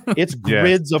here. It's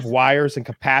grids of wires and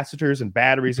capacitors and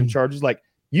batteries and charges. Like,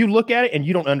 you look at it and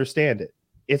you don't understand it.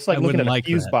 It's like looking at a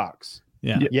fuse box.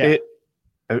 Yeah.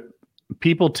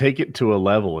 People take it to a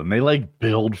level and they like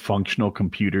build functional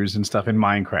computers and stuff in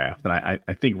Minecraft. And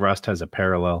I think Rust has a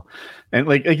parallel. And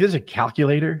like there's a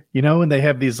calculator, and they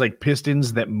have these like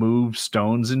pistons that move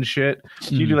stones and shit.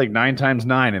 So you do like 9 times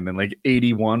 9 and then like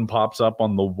 81 pops up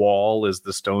on the wall as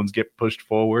the stones get pushed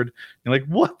forward. You're like,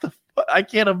 what the fuck? I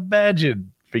can't imagine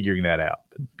figuring that out.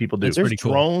 People do. There's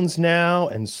drones now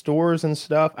and stores and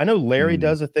stuff. I know Larry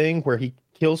does a thing where he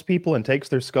kills people and takes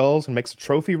their skulls and makes a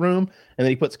trophy room, and then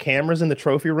he puts cameras in the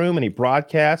trophy room and he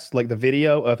broadcasts like the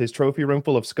video of his trophy room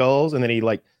full of skulls, and then he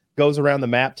like goes around the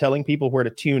map telling people where to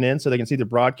tune in so they can see the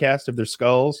broadcast of their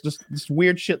skulls. Just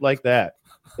weird shit like that.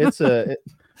 It's the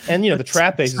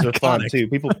trap bases are fun too.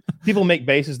 People make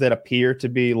bases that appear to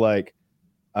be like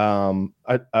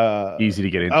easy to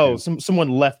get into. Oh, someone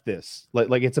left this.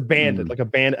 Like it's abandoned,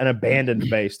 an abandoned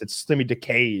base that's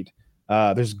semi-decayed.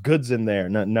 There's goods in there.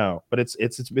 No, but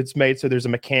it's made so there's a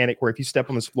mechanic where if you step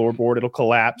on this floorboard, it'll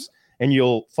collapse and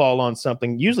you'll fall on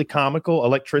something usually comical,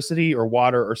 electricity or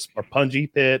water or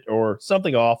punji pit or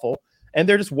something awful, and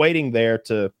they're just waiting there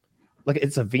to, like,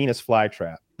 it's a Venus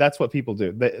flytrap. That's what people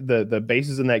do. The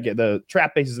bases in that the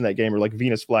trap bases in that game are like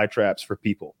Venus flytraps for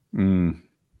people.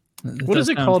 What is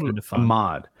it called? A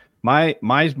mod. My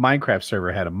Minecraft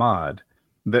server had a mod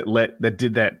that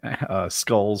did that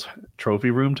skulls trophy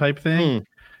room type thing.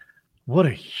 What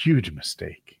a huge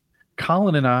mistake.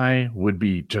 Colin and I would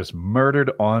be just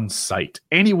murdered on sight.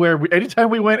 Anytime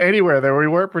we went anywhere that we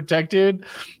weren't protected,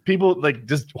 people, like,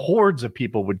 just hordes of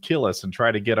people would kill us and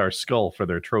try to get our skull for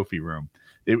their trophy room.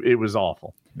 It was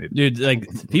awful. Dude, like,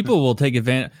 people will take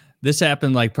advantage. This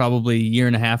happened like probably a year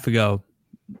and a half ago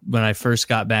when I first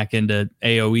got back into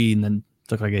AOE, and then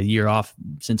took like a year off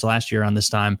since last year on this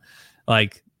time.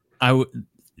 Like,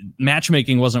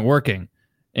 matchmaking wasn't working.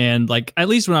 And like, at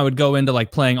least when I would go into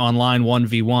like playing online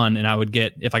 1v1 and I would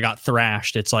get, if I got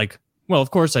thrashed, it's like, well,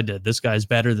 of course I did. This guy's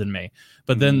better than me.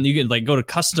 But then you can like go to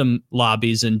custom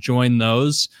lobbies and join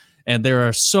those. And there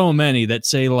are so many that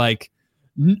say like,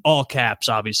 all caps,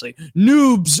 obviously,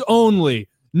 noob only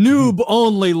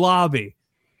lobby.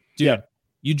 Dude, yeah.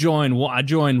 I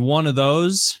joined one of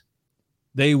those.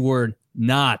 They were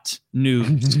not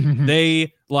noobs.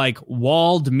 They like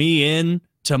walled me in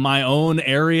to my own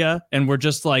area and were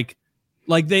just like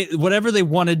they, whatever they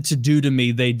wanted to do to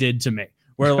me, they did to me.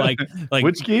 Where like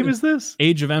which game is this?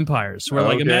 Age of Empires.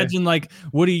 Where imagine like,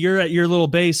 Woody, you're at your little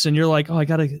base and you're like, oh, I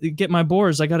gotta get my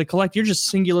boars, I gotta collect. You're just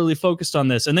singularly focused on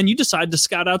this, and then you decide to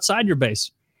scout outside your base.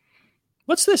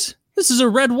 What's this? This is a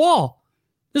red wall.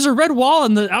 There's a red wall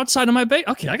on the outside of my base.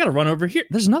 Okay, I gotta run over here.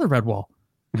 There's another red wall.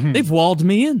 They've walled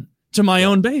me in to my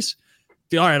own base.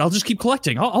 All right, I'll just keep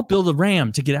collecting. I'll build a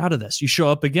ram to get out of this. You show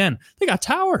up again. They got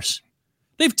towers.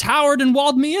 They've towered and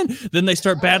walled me in. Then they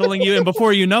start battling you, and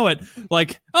before you know it,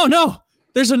 like, oh no,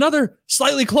 there's another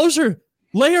slightly closer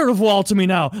layer of wall to me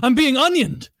now. I'm being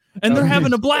onioned, and they're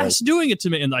having a blast doing it to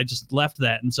me. And I just left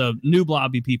that. And so new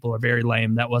lobby people are very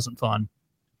lame. That wasn't fun,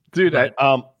 dude.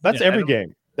 That's every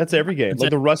game. That's every game.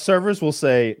 Like the Rust servers will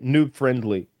say noob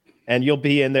friendly, and you'll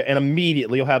be in there, and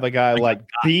immediately you'll have a guy like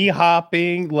bee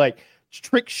hopping, like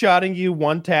trick shotting you,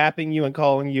 one tapping you, and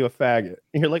calling you a faggot.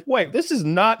 And you're like, wait, this is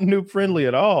not noob friendly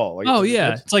at all. Like, oh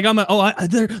yeah, it's like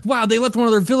wow, they left one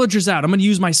of their villagers out. I'm gonna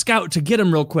use my scout to get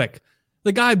him real quick.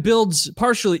 The guy builds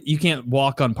partially. You can't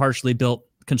walk on partially built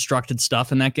constructed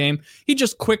stuff in that game. He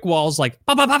just quick walls, like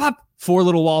pop, pop, pop, pop, 4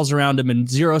 little walls around him in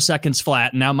 0 seconds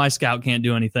flat. And now my scout can't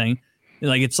do anything.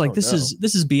 Like it's like this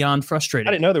is beyond frustrating.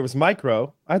 I didn't know there was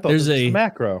micro. I thought there's a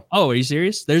macro. Oh, are you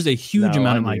serious? There's a huge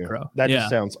amount of micro. That just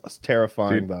sounds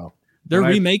terrifying, though. They're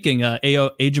remaking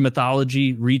Age of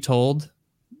Mythology Retold.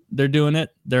 They're doing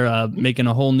it. They're making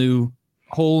a whole new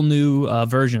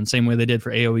version, same way they did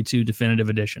for AoE 2 Definitive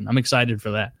Edition. I'm excited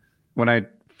for that. When I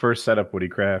first set up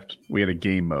Woodycraft, we had a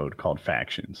game mode called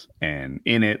Factions, and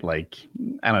in it, like,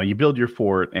 I don't know, you build your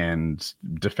fort and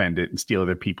defend it and steal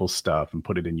other people's stuff and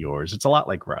put it in yours. It's a lot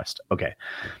like Rust. Okay.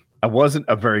 I wasn't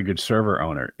a very good server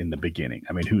owner in the beginning.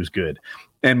 I mean, who's good?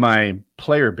 And my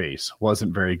player base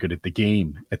wasn't very good at the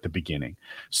game at the beginning.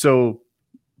 So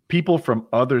people from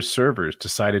other servers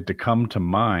decided to come to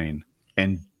mine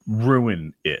and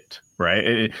ruin it,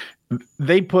 right?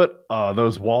 They put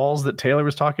those walls that Taylor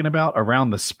was talking about around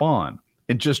the spawn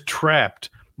and just trapped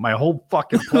my whole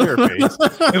fucking player base.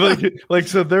 like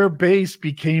so their base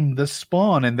became the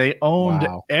spawn and they owned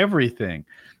everything.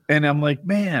 And I'm like,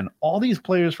 man, all these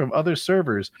players from other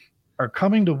servers are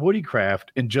coming to Woodycraft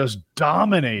and just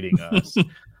dominating us.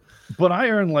 But I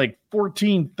earned like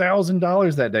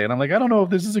 $14,000 that day. And I'm like, I don't know if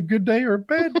this is a good day or a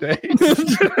bad day.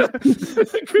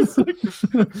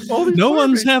 No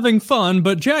one's having fun,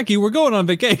 but Jackie, we're going on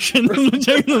vacation. We're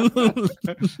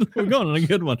going on a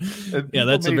good one. Yeah,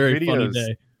 that's a very funny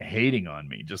day. Hating on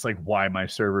me, just like why my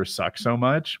servers suck so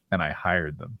much. And I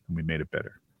hired them and we made it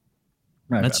better.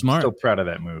 That's smart. I'm so proud of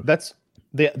that move. That's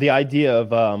the idea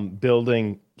of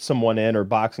building someone in or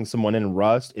boxing someone in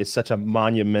Rust is such a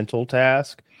monumental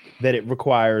task that it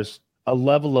requires a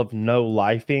level of no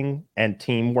lifing and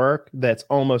teamwork that's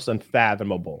almost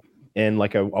unfathomable in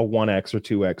like a 1x or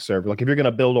 2x server. Like if you're going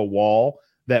to build a wall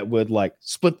that would like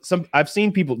split some, I've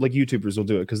seen people like YouTubers will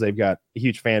do it because they've got a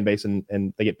huge fan base and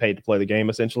they get paid to play the game.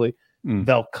 Essentially,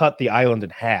 they'll cut the island in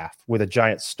half with a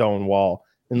giant stone wall.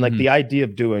 And like the idea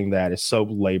of doing that is so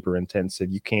labor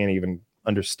intensive, you can't even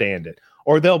understand it.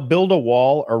 Or they'll build a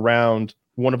wall around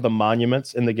one of the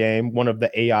monuments in the game, one of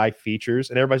the AI features,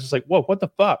 and everybody's just like, whoa, what the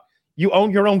fuck? You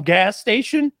own your own gas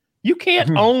station? You can't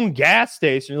own gas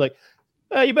station. You're like,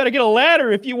 you better get a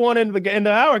ladder if you want into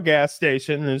our gas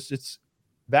station. And it's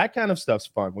that kind of stuff's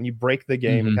fun when you break the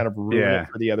game and kind of ruin it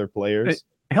for the other players.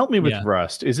 Help me with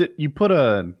Rust. Is it you put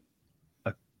a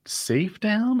safe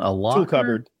down, a locker? Tool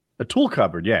cupboard. A tool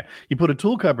cupboard, yeah. You put a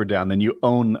tool cupboard down, then you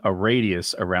own a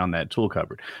radius around that tool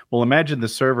cupboard. Well, imagine the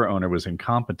server owner was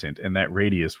incompetent and that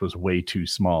radius was way too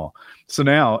small. So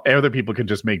now other people can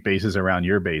just make bases around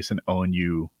your base and own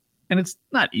you. And it's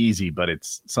not easy, but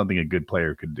it's something a good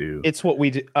player could do. It's what we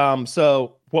do.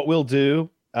 So what we'll do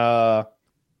on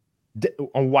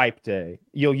wipe day,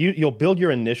 you'll build your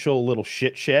initial little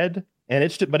shit shed, and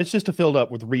it's just to fill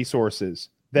up with resources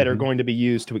that are going to be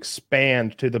used to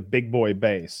expand to the big boy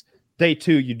base. Day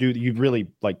 2, you really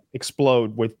like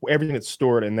explode with everything that's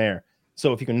stored in there.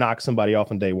 So if you can knock somebody off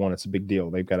on day 1, it's a big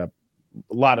deal. They've got a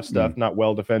lot of stuff, not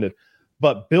well defended.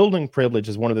 But building privilege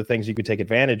is one of the things you could take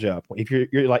advantage of. If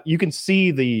you're like, you can see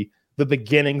the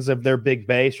beginnings of their big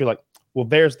base. You're like, well,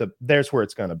 there's where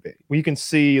it's going to be. Well, you can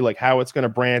see like how it's going to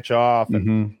branch off.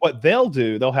 And what they'll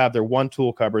do, they'll have their one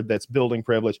tool cupboard that's building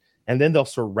privilege, and then they'll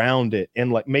surround it in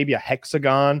like maybe a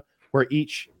hexagon where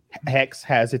each hex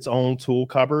has its own tool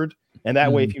cupboard. And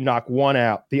that way, if you knock one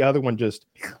out, the other one just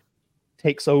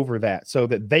takes over that so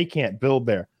that they can't build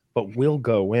there. But we'll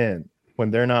go in when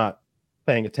they're not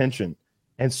paying attention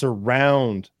and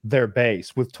surround their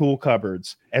base with tool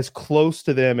cupboards as close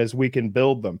to them as we can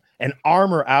build them and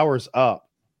armor ours up.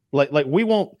 Like we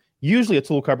won't, usually a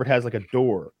tool cupboard has like a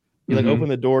door. You like open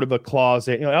the door to the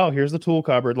closet, oh, here's the tool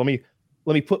cupboard. Let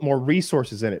me put more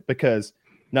resources in it, because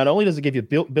not only does it give you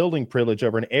building privilege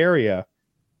over an area,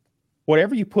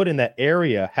 whatever you put in that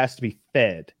area has to be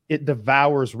fed. It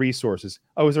devours resources.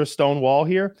 Oh, is there a stone wall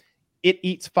here? It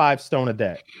eats 5 stone a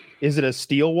day. Is it a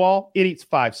steel wall? It eats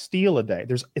 5 steel a day.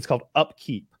 It's called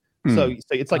upkeep. So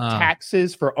it's like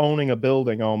taxes for owning a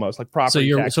building, almost like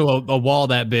property. So a wall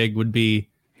that big would be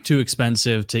too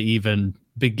expensive to even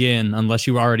begin unless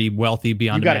you were already wealthy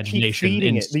beyond imagination. Keep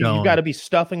feeding it. You got to be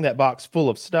stuffing that box full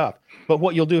of stuff. But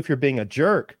what you'll do if you're being a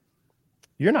jerk,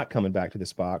 you're not coming back to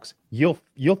this box. You'll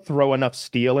throw enough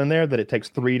steel in there that it takes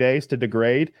 3 days to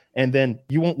degrade, and then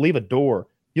you won't leave a door.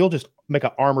 You'll just make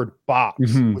an armored box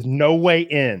with no way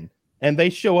in. And they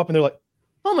show up and they're like,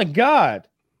 oh my God,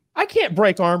 I can't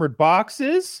break armored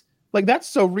boxes. Like, that's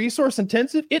so resource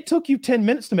intensive. It took you 10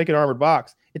 minutes to make an armored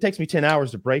box. It takes me 10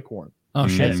 hours to break one. Oh,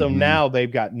 shit. And so now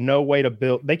they've got no way to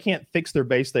build. They can't fix their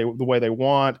base the way they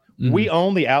want. We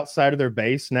own the outside of their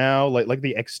base now, like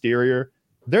the exterior.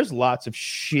 there's lots of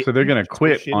shit. So they're going to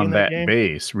quit shitty on in that game.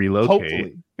 base,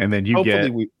 relocate, and then you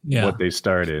get what they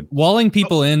started. Walling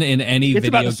people in any It's video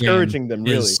about discouraging game them,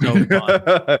 really. is so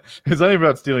fun. It's not even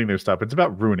about stealing their stuff. It's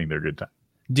about ruining their good time.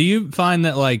 Do you find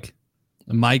that like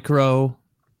micro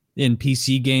in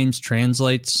PC games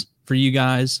translates for you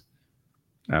guys?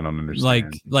 I don't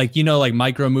understand. Like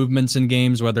micro movements in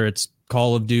games, whether it's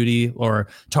Call of Duty or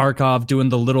Tarkov doing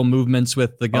the little movements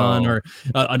with the gun, or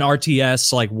an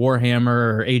RTS like Warhammer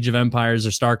or Age of Empires or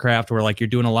StarCraft, where like you're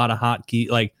doing a lot of hotkey.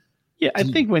 Like, yeah, I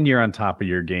think when you're on top of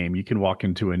your game, you can walk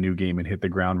into a new game and hit the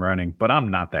ground running. But I'm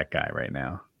not that guy right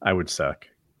now. I would suck.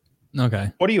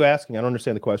 Okay. What are you asking? I don't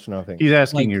understand the question. I think he's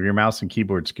asking if your mouse and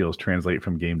keyboard skills translate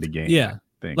from game to game. Yeah.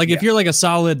 If you're like a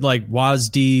solid like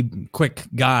WASD quick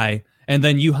guy, and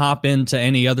then you hop into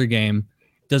any other game,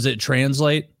 does it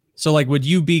translate? So like, would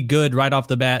you be good right off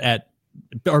the bat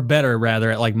or better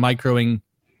rather, at like microing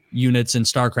units in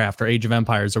StarCraft or Age of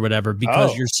Empires or whatever,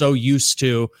 because you're so used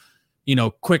to,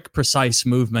 quick, precise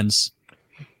movements?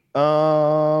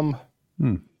 I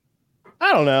don't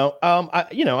know.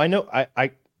 I know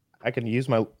I can use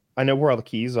I know where all the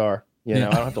keys are. I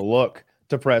don't have to look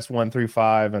to press 1 through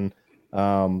 5 and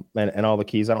all the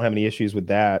keys. I don't have any issues with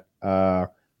that.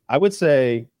 I would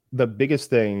say the biggest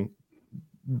thing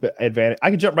advantage.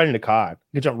 I could jump right into COD.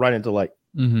 I could jump right into like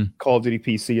Call of Duty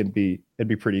PC and it'd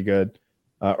be pretty good,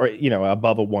 or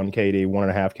above a 1 KD,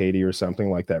 1.5 KD or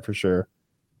something like that for sure.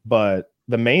 But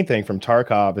the main thing from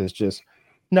Tarkov is just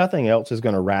nothing else is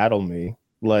going to rattle me.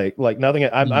 Like nothing.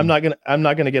 I'm not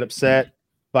gonna get upset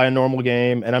by a normal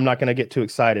game, and I'm not gonna get too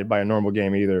excited by a normal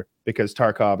game either, because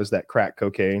Tarkov is that crack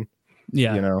cocaine.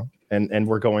 Yeah, and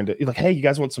we're going to like, hey, you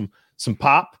guys want some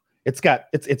pop? It's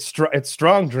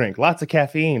strong drink, lots of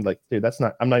caffeine. Like, dude,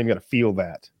 I'm not even gonna feel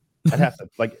that. I'd have to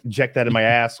like inject that in my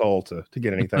asshole to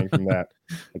get anything from that.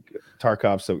 Like,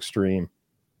 Tarkov's so extreme.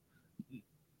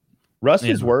 Rust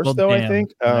is worse though, I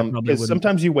think, because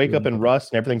sometimes you wake up in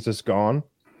Rust and everything's just gone.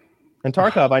 And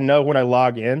Tarkov, I know when I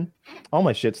log in, all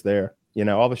my shit's there.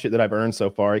 All the shit that I've earned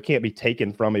so far, it can't be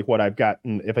taken from me. What I've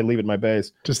gotten if I leave it in my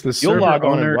base. Just the server log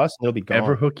on in Rust and it'll be gone.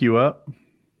 Ever hook you up?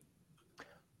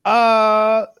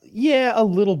 Yeah, a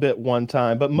little bit one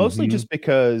time, but mostly just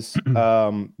because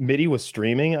MIDI was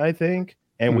streaming, I think,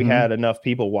 and we had enough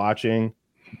people watching,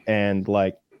 and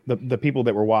like the people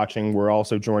that were watching were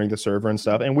also joining the server and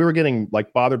stuff, and we were getting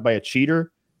like bothered by a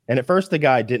cheater. And at first, the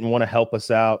guy didn't want to help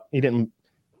us out. He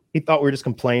thought we were just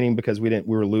complaining because we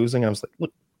were losing. And I was like,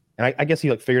 look, and I guess he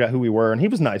like figured out who we were, and he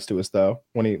was nice to us though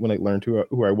when he learned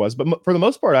who I was. But for the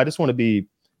most part, I just want to be.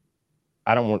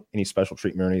 I don't want any special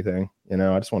treatment or anything.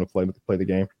 I just want to play the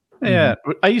game. Yeah,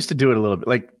 I used to do it a little bit.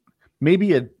 Like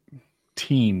maybe a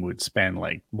team would spend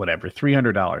like whatever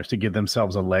 $300 to give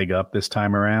themselves a leg up this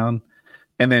time around,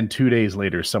 and then 2 days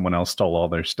later, someone else stole all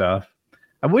their stuff.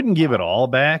 I wouldn't give it all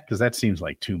back because that seems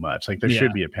like too much. Like there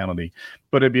should be a penalty,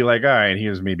 but it'd be like, all right,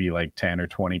 here's maybe like 10 or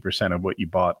 20% of what you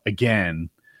bought again.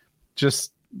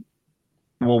 Just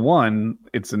one,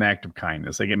 it's an act of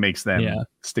kindness. Like it makes them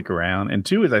stick around, and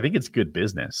two is I think it's good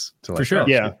business to like, for sure.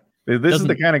 This is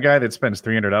the kind of guy that spends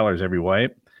 $300 every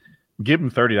wipe. Give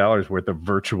him $30 worth of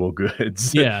virtual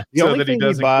goods. Yeah, so that he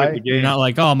doesn't quit the game. You're not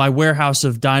like, oh, my warehouse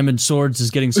of diamond swords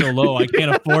is getting so low, I can't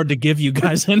afford to give you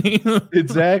guys any.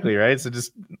 Exactly right. So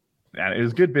just it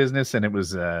was good business, and it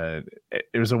was a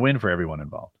win for everyone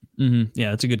involved.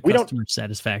 Yeah, it's a good customer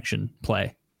satisfaction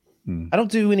play. I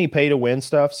don't do any pay to win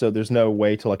stuff, so there's no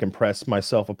way to like impress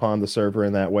myself upon the server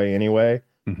in that way anyway.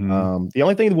 The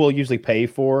only thing that we'll usually pay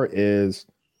for is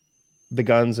the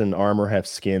guns and armor have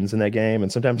skins in that game, and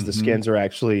sometimes the skins are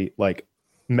actually like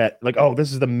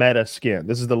this is the meta skin.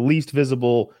 This is the least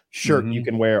visible shirt you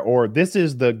can wear, or this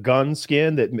is the gun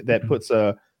skin that puts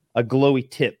a glowy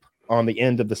tip on the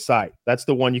end of the sight. That's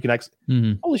the one you can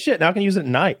actually. Holy shit! Now I can use it at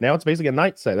night. Now it's basically a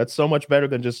night sight. That's so much better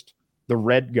than just the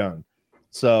red gun.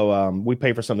 So we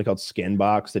pay for something called Skin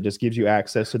Box that just gives you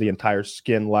access to the entire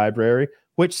skin library,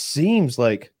 which seems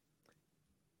like.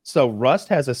 So Rust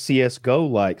has a CSGO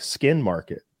like skin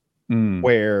market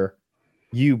where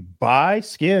you buy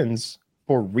skins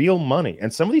for real money,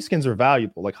 and some of these skins are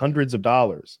valuable, like hundreds of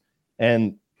dollars.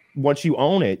 And once you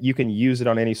own it, you can use it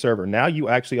on any server. Now you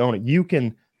actually own it. You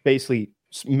can basically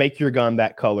make your gun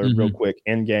that color real quick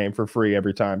in game for free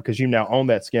every time because you now own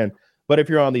that skin. But if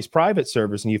you're on these private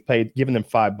servers and you've given them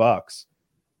 $5,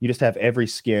 you just have every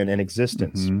skin in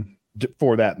existence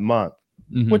for that month,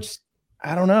 which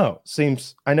I don't know.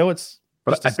 I know it's,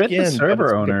 but I bet the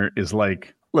server owner is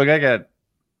like, look,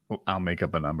 I'll make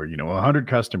up a number, 100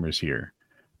 customers here,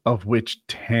 of which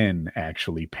 10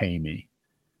 actually pay me.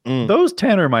 Those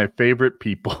 10 are my favorite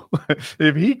people.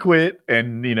 If he quit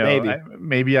and,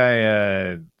 maybe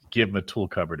I give him a tool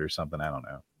cupboard or something. I don't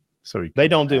know. So they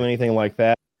don't do anything like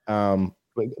that.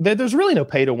 There's really no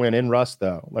pay to win in Rust,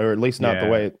 though, or at least not the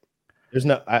way. There's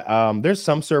no. There's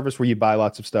some service where you buy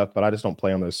lots of stuff, but I just don't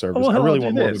play on those servers. I really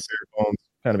want more of a bare bones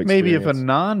kind of experience. Maybe if a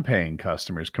non-paying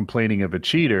customer is complaining of a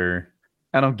cheater,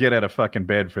 I don't get out of fucking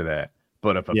bed for that.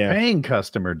 But if a paying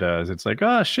customer does, it's like,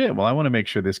 oh shit. Well, I want to make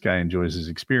sure this guy enjoys his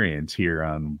experience here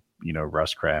on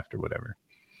Rustcraft or whatever.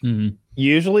 Mm-hmm.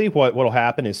 Usually, what'll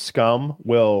happen is Scum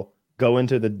will go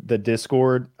into the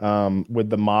Discord with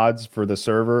the mods for the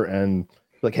server and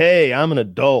like, hey, I'm an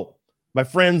adult. My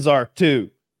friends are too.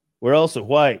 We're also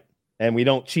white, and we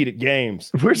don't cheat at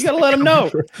games. You gotta let them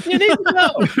know. You need to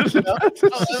know.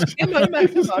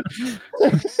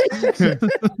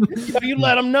 You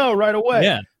let them know right away.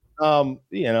 Yeah. And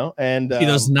see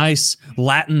those nice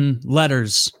Latin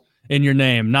letters in your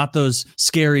name, not those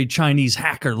scary Chinese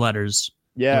hacker letters.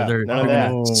 Yeah, they're none of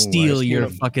that. Steal your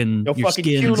fucking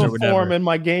skins or whatever in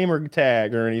my gamer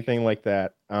tag or anything like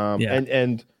that.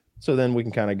 And so then we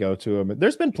can kind of go to them.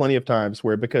 There's been plenty of times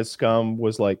where because Scum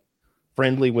was like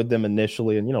friendly with them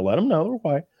initially, and let them know they're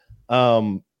white.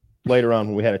 Later on,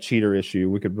 when we had a cheater issue,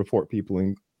 we could report people,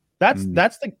 and that's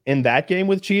in that game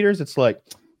with cheaters. It's like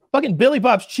fucking Billy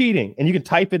Bob's cheating, and you can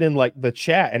type it in like the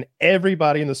chat, and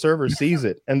everybody in the server sees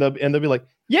it, and they'll be like,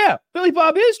 yeah, Billy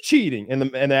Bob is cheating. And the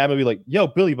admin will be like, yo,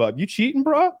 Billy Bob, you cheating,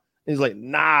 bro? And he's like,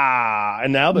 nah.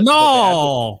 And now that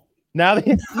no, no,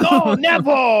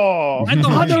 never. I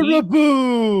don't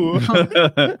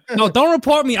no, don't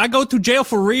report me. I go to jail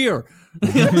for real.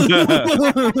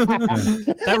 That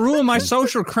ruined my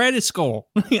social credit score.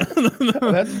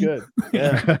 That's good.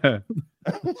 Yeah.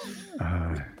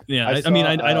 I mean,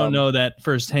 I don't know that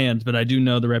firsthand, but I do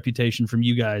know the reputation from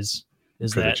you guys.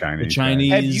 Is that the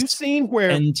Chinese? Have you seen where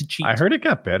I heard it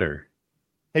got better?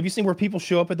 Have you seen where people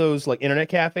show up at those like internet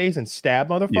cafes and stab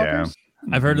motherfuckers? Yeah.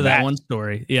 I've heard of that one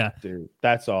story. Yeah, dude,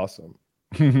 that's awesome.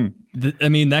 I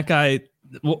mean, that guy.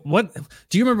 What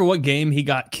do you remember? What game he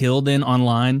got killed in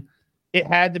online? It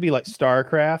had to be like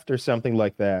StarCraft or something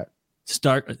like that.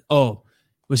 Oh,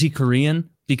 was he Korean?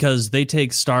 Because they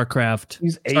take StarCraft.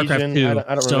 He's Asian. 2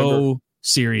 I don't so remember.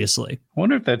 Seriously. I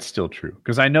wonder if that's still true,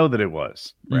 because I know that it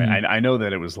was right. Mm-hmm. I know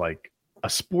that it was like a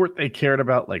sport they cared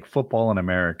about, like football in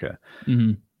America.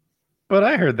 Mm-hmm. But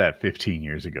I heard that 15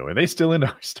 years ago. Are they still into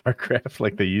StarCraft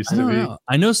like they used to be?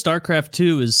 I know StarCraft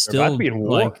 2 is still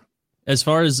like, as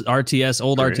far as old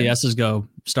RTSs go,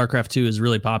 StarCraft 2 is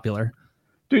really popular.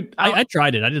 Dude, I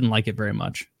tried it. I didn't like it very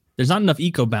much. There's not enough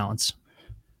eco balance.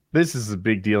 This is a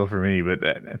big deal for me, but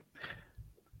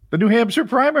the New Hampshire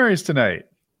primaries tonight.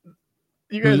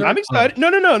 You guys, I'm excited. No.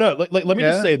 Let me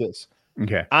just say this.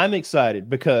 Okay, I'm excited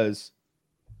because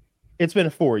it's been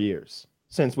 4 years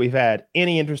since we've had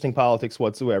any interesting politics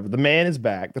whatsoever. The man is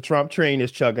back. The Trump train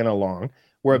is chugging along.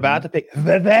 We're about to pick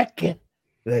Vivek,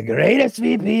 the greatest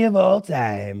VP of all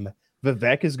time.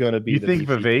 Vivek is going to be. You think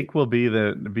Vivek will be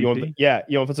the VP? You want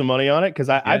to put some money on it? Because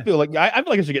I feel like I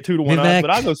should get 2-1 odds,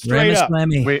 but I'll go straight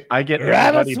Ramaswamy. up. Wait, I get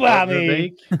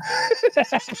Ramaswamy.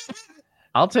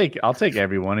 I'll take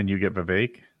everyone, and you get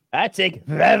Vivek. I take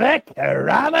Vivek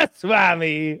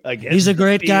Ramaswamy. He's a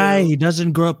great guy. He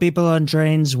doesn't grow people on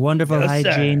trains. Wonderful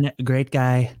hygiene. Sir. Great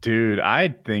guy. Dude, I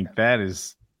think that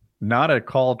is not a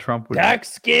call Trump would. Dark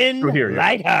skin,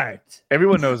 light heart.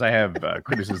 Everyone knows I have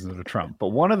criticisms of Trump, but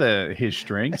one of his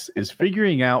strengths is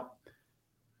figuring out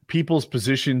people's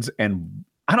positions. And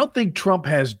I don't think Trump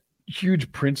has huge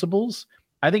principles.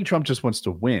 I think Trump just wants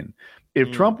to win.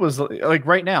 If Trump was like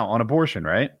right now on abortion,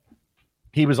 right?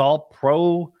 He was all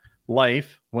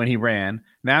pro-life when he ran.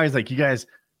 Now he's like, you guys,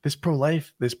 this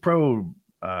pro-life thing.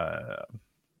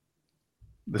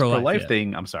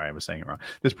 I'm sorry, I was saying it wrong.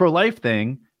 This pro-life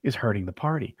thing is hurting the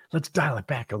party. Let's dial it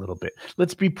back a little bit.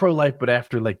 Let's be pro-life, but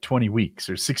after like 20 weeks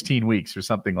or 16 weeks or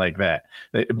something like that.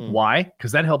 Why?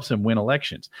 Because that helps him win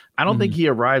elections. I don't think he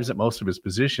arrives at most of his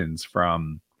positions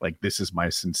from like, this is my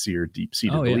sincere,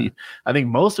 deep-seated belief. I think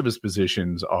most of his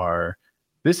positions are,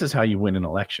 this is how you win an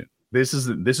election. This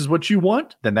is what you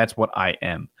want, then that's what I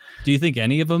am. Do you think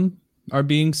any of them are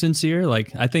being sincere?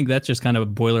 Like, I think that's just kind of a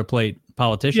boilerplate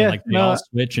politician. Like they all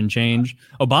switch and change.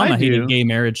 Obama hated gay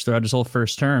marriage throughout his whole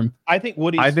first term. I think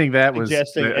that was a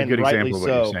good example of what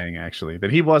you're saying, actually. That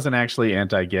he wasn't actually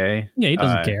anti-gay. Yeah, he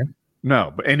doesn't care.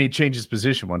 No, and he changed his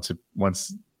position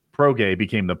once pro-gay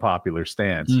became the popular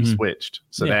stance. He switched.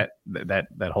 So that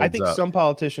holds up. I think some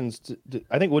politicians.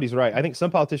 I think Woody's right. I think some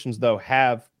politicians though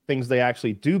have things they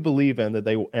actually do believe in that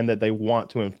they want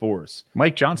to enforce.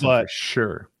 Mike Johnson, for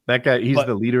sure. That guy, he's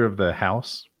the leader of the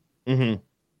House.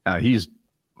 Mm-hmm. He's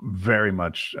very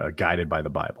much guided by the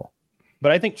Bible.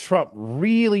 But I think Trump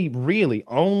really, really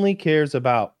only cares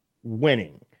about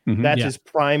winning. That's his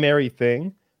primary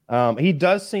thing. He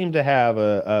does seem to have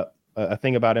a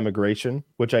thing about immigration,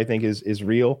 which I think is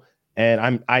real.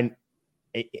 And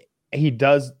he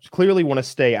does clearly want to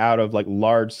stay out of like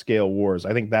large scale wars.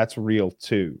 I think that's real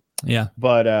too. Yeah.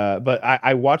 But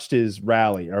I watched his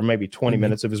rally, or maybe 20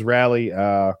 minutes of his rally.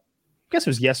 I guess it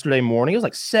was yesterday morning. It was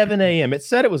like 7 a.m. It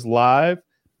said it was live,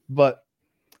 but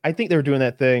I think they were doing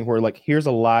that thing where like, here's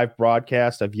a live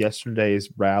broadcast of yesterday's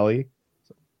rally.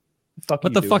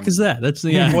 What the fuck is that? That's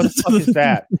the What the fuck is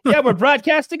that? Yeah, we're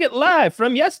broadcasting it live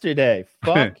from yesterday.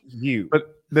 Fuck you.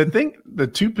 But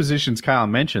the two positions Kyle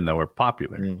mentioned though are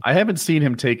popular. I haven't seen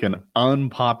him take an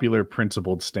unpopular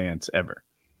principled stance ever.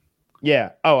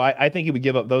 Yeah. Oh, I think he would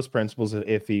give up those principles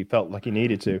if he felt like he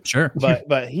needed to. Sure.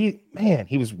 But he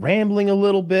was rambling a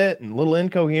little bit and a little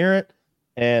incoherent.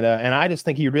 And I just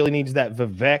think he really needs that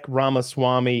Vivek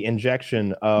Ramaswamy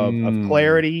injection of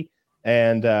clarity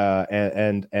and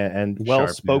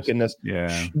well-spokenness.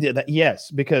 Yeah.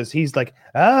 Yes, because he's like,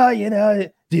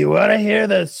 do you want to hear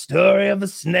the story of the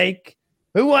snake?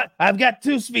 I've got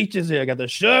two speeches here. I got the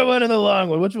short one and the long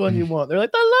one. Which one do you want? They're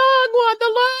like, the long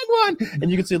one.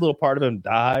 And you can see a little part of him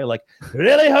die, like,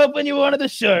 really hoping you wanted the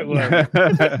short one.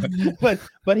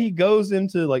 but he goes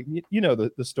into like,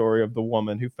 the story of the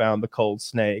woman who found the cold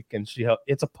snake, and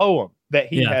it's a poem that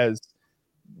he has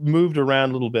moved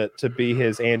around a little bit to be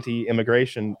his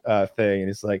anti-immigration thing. And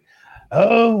he's like,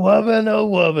 oh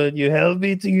woman, you held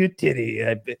me to your titty.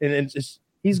 And it's just,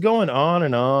 he's going on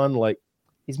and on, like,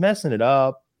 he's messing it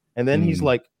up. And then he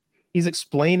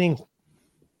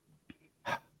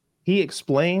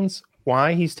explains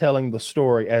why he's telling the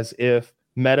story as if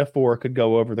metaphor could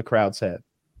go over the crowd's head.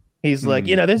 He's like,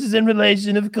 this is in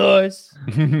relation, of course,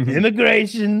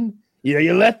 immigration.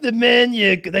 You let them in,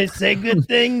 they say good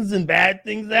things and bad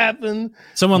things happen.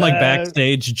 Someone like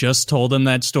backstage just told him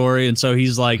that story, and so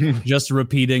he's like just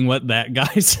repeating what that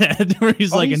guy said, where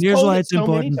he's like, and here's why it's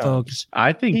important, folks.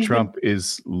 I think Trump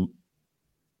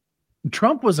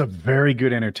was a very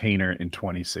good entertainer in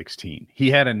 2016.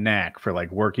 He had a knack for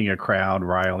like working a crowd,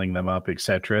 riling them up,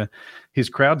 etc. His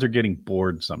crowds are getting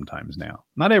bored sometimes now.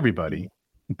 Not everybody,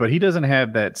 but he doesn't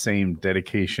have that same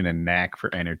dedication and knack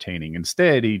for entertaining.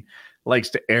 Instead, he likes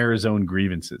to air his own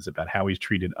grievances about how he's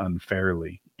treated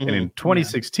unfairly. And in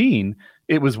 2016,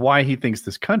 it was why he thinks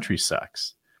this country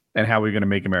sucks and how we're going to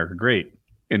make America great.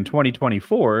 In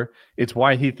 2024, it's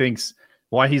why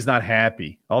he's not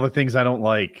happy. All the things I don't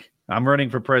like. I'm running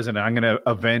for president. I'm going to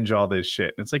avenge all this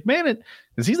shit. And it's like, man, it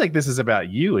seems like this is about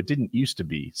you. It didn't used to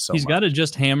be so He's got to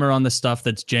just hammer on the stuff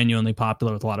that's genuinely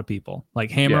popular with a lot of people.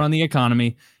 Like hammer on the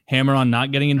economy, hammer on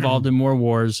not getting involved in more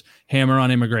wars, hammer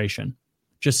on immigration.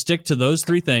 Just stick to those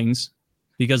three things,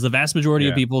 because the vast majority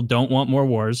of people don't want more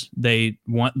wars. They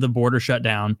want the border shut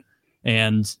down,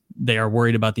 and they are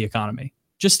worried about the economy.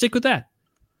 Just stick with that.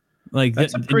 Like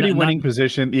that's a pretty winning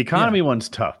position. The economy one's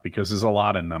tough because there's a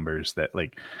lot of numbers that,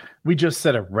 like, we just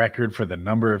set a record for the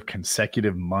number of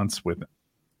consecutive months with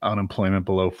unemployment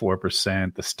below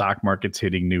 4%. The stock market's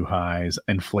hitting new highs.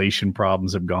 Inflation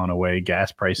problems have gone away.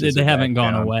 Gas prices they haven't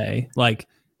gone away. Like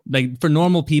for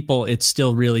normal people, it's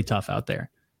still really tough out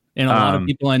there. And a lot of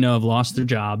people I know have lost their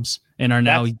jobs and are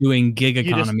now doing gig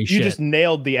economy shit. You just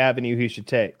nailed the avenue he should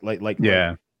take.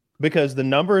 Because the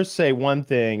numbers say one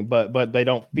thing, but they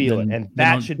don't feel it, and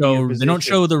that should be they don't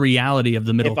show the reality of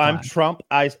the middle class. If I'm Trump,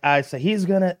 I say he's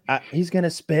gonna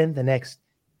spend the next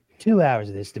 2 hours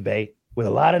of this debate with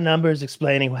a lot of numbers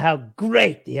explaining how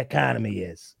great the economy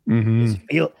is.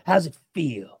 How's it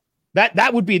feel?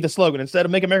 That would be the slogan instead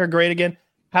of "Make America Great Again."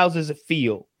 How does it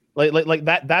feel? Like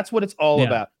that? That's what it's all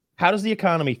about. How does the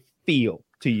economy feel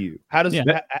to you? How does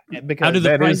because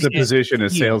that is the position a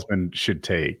salesman should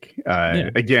take.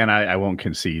 Again, I won't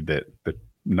concede that the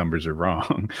numbers are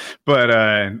wrong, but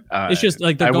it's just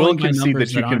like I will concede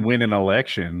that you can win an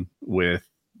election with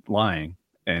lying,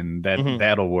 and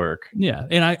that'll work. Yeah,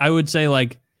 and I would say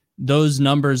like those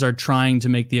numbers are trying to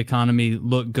make the economy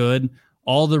look good.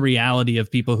 All the reality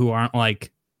of people who aren't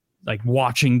like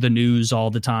watching the news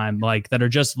all the time, like that are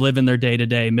just living their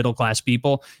day-to-day middle-class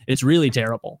people, it's really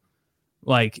terrible.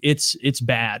 Like it's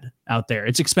bad out there.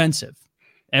 It's expensive.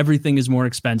 Everything is more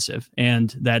expensive,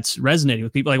 and that's resonating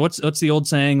with people. Like what's the old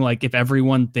saying? Like if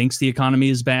everyone thinks the economy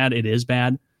is bad, it is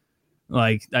bad.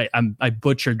 Like I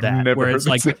butchered that. Where it's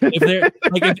like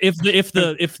if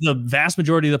the vast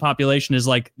majority of the population is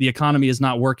like the economy is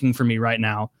not working for me right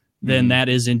now, then that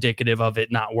is indicative of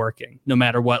it not working. No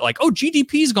matter what, like, oh,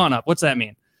 GDP's gone up. What's that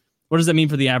mean? What does that mean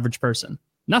for the average person?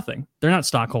 Nothing. They're not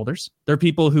stockholders. They're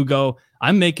people who go,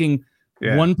 I'm making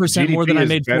 1% more than I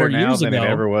made 4 years ago. Than it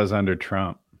ever was under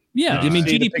Trump. Yeah, I mean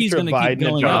GDP is going to keep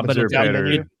going up, but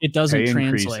it doesn't pay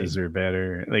translate. Increases are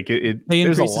better. Like pay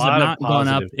increases have not gone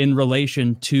up in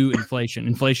relation to inflation.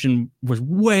 Inflation was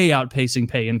way outpacing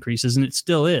pay increases, and it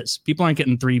still is. People aren't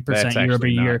getting 3% year over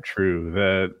year. Not true.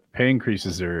 The pay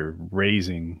increases are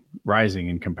rising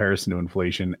in comparison to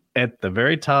inflation at the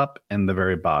very top and the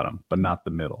very bottom, but not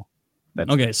the middle. That's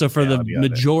okay. So for the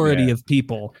majority of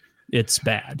people, it's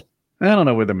bad. I don't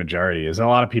know where the majority is. A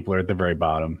lot of people are at the very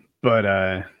bottom, but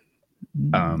I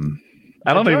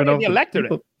don't even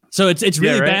know. So it's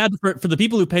really bad for the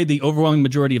people who pay the overwhelming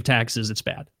majority of taxes. It's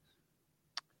bad.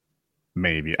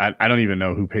 Maybe I don't even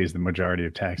know who pays the majority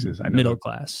of taxes. I know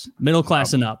middle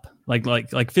class and up, like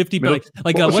 50, what's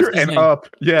his name? Up?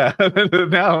 Yeah.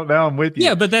 now I'm with you.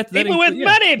 Yeah, but that people with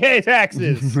money pay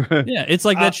taxes. Yeah, it's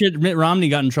like that shit Mitt Romney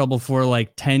got in trouble for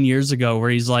like 10 years ago, where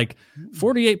he's like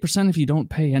 48% if you don't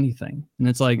pay anything, and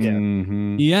it's like,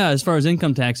 yeah, as far as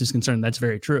income tax is concerned, that's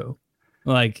very true.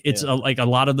 Like it's like a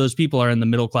lot of those people are in the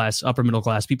middle class, upper middle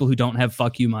class, people who don't have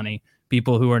fuck you money,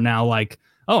 people who are now like,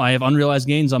 oh, I have unrealized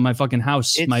gains on my fucking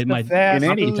house. It's my in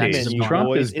any taxes.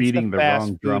 Trump is beating the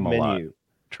wrong drum a lot.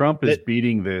 Trump is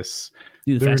beating this.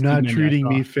 They're not treating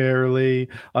me fairly.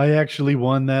 I actually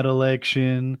won that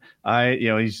election.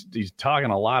 He's talking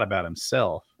a lot about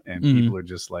himself, and people are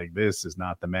just like, this is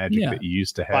not the magic that you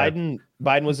used to have.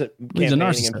 Biden was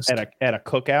campaigning at a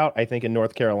cookout, I think, in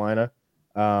North Carolina.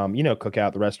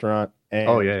 Cookout, the restaurant.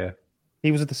 And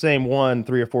he was at the same one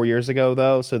 3 or 4 years ago,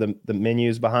 though. So the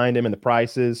menus behind him and the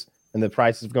prices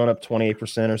have gone up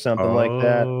 28% or something like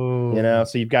that.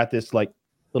 So you've got this like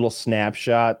little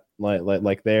snapshot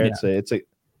like there. Yeah.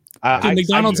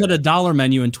 McDonald's had a dollar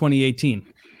menu in 2018.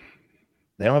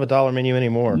 They don't have a dollar menu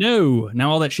anymore. No, now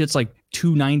all that shit's like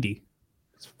 $2.90.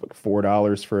 It's like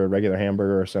 $4 for a regular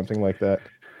hamburger or something like that.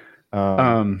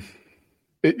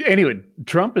 Anyway,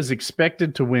 Trump is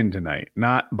expected to win tonight,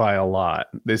 not by a lot.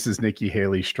 This is Nikki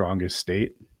Haley's strongest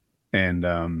state. And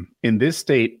in this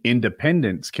state,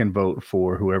 independents can vote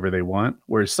for whoever they want,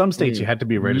 whereas some states you had to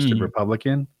be a registered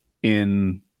Republican.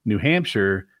 In New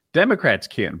Hampshire, Democrats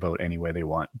can't vote any way they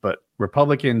want, but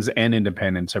Republicans and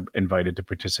independents are invited to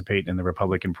participate in the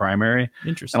Republican primary.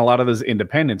 Interesting. And a lot of those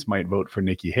independents might vote for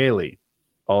Nikki Haley,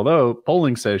 although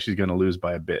polling says she's going to lose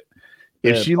by a bit.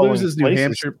 If she loses New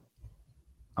Hampshire...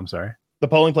 I'm sorry. The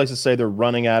polling places say they're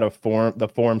running out of the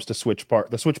forms to switch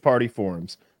party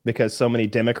forms because so many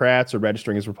Democrats are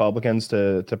registering as Republicans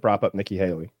to prop up Nikki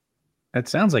Haley. That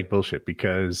sounds like bullshit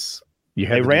because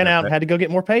they ran out and had to go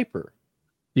get more paper.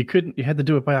 You had to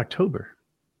do it by October.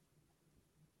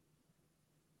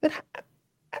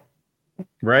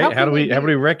 Right? How do we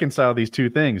reconcile these two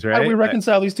things, right? How do we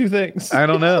reconcile these two things? I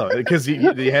don't know, because you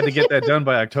had to get that done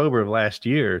by October of last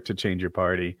year to change your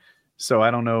party. So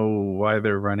I don't know why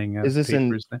they're running out of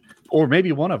papers. Or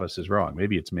maybe one of us is wrong.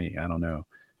 Maybe it's me. I don't know.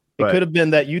 It could have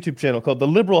been that YouTube channel called The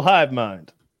Liberal Hive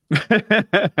Mind.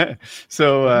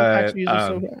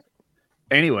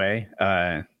 Anyway,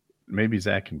 maybe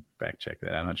Zach can fact check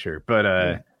that. I'm not sure.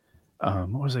 But what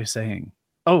was I saying?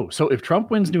 Oh, so if Trump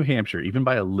wins New Hampshire, even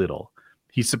by a little,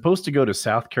 he's supposed to go to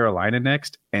South Carolina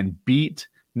next and beat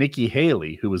Nikki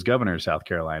Haley, who was governor of South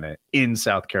Carolina, in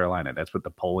South Carolina. That's what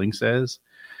the polling says.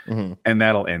 And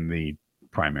that'll end the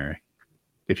primary.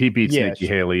 If he beats Nikki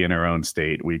Haley in her own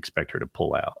state, we expect her to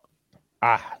pull out.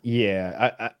 I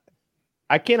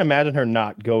can't imagine her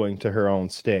not going to her own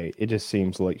state. It just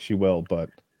seems like she will,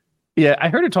 but yeah, I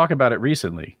heard her talk about it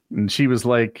recently, and she was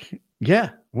like,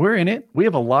 yeah, we're in it. We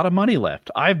have a lot of money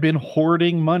left. I've been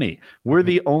hoarding money. We're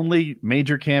the only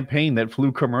major campaign that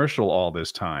flew commercial all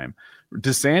this time.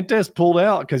 DeSantis pulled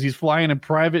out because he's flying in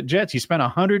private jets. He spent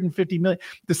 $150 million.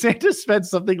 DeSantis spent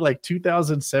something like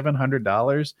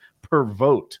 $2,700 per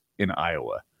vote in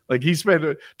Iowa. Like he spent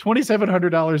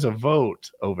 $2,700 a vote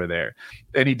over there,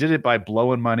 and he did it by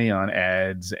blowing money on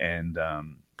ads and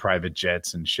private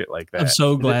jets and shit like that. I'm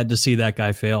so glad to see that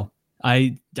guy fail.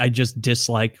 I just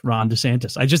dislike Ron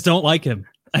DeSantis. I just don't like him.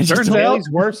 Turns out he's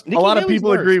worse. A lot of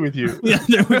people agree with you. Yeah,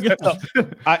 there we go.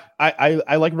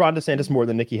 I like Ron DeSantis more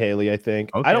than Nikki Haley. I think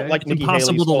I don't like Nikki Haley. It's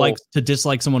impossible to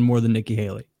dislike someone more than Nikki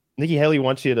Haley. Nikki Haley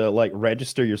wants you to like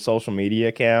register your social media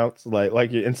accounts,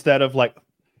 like instead of like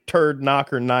turd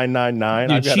knocker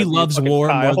 999. Dude, she loves war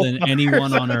more than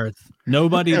anyone on earth.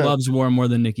 Nobody loves war more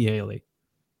than Nikki Haley.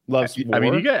 Loves war. I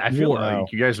mean, I feel like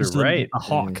you guys are right. A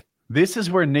hawk. This is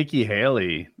where Nikki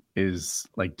Haley is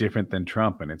like different than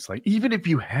Trump, and it's like, even if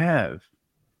you have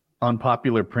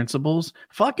unpopular principles,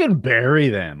 fucking bury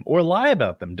them or lie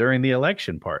about them during the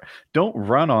election part. Don't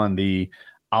run on the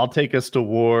I'll take us to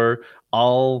war,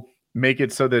 I'll make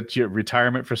it so that your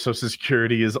retirement for Social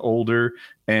Security is older.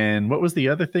 And what was the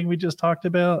other thing we just talked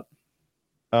about?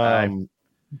 I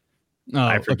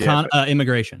forget.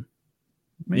 Immigration.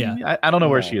 Maybe. Yeah, I don't know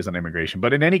where she is on immigration,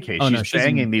 but in any case, she's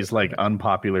banging these like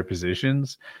unpopular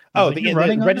positions.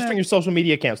 The registering your social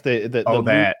media accounts.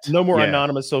 No more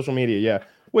anonymous social media.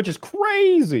 Which is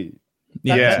crazy.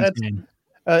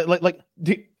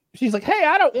 She's like, hey,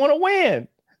 I don't want to win.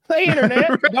 Hey,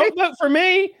 internet, don't vote for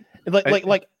me.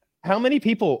 Like, how many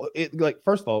people?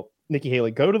 First of all, Nikki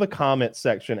Haley, go to the comments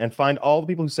section and find all the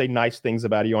people who say nice things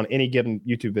about you on any given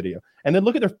YouTube video, and then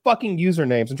look at their fucking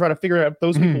usernames and try to figure out if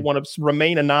those people want to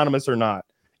remain anonymous or not.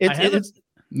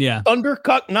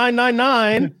 Thundercuck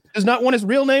 999 does not want his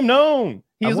real name known.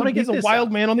 He's a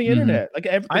wild man on the internet.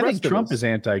 I think Trump is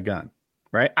anti-gun.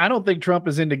 Right? I don't think Trump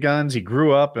is into guns. He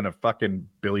grew up in a fucking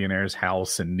billionaire's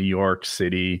house in New York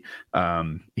City.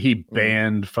 He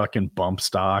banned fucking bump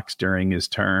stocks during his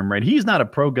term, right? He's not a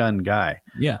pro-gun guy.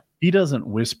 Yeah. He doesn't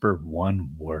whisper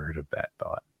one word of that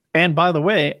thought. And by the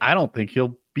way, I don't think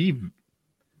he'll be,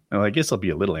 well, I guess he'll be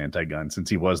a little anti-gun since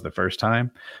he was the first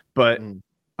time, but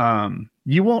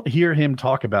you won't hear him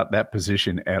talk about that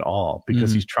position at all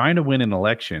because he's trying to win an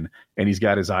election and he's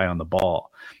got his eye on the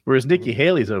ball. Whereas Nikki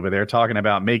Haley's over there talking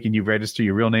about making you register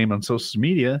your real name on social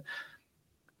media.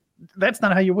 That's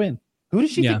not how you win. Who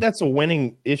does she think that's a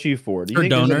winning issue for? Do you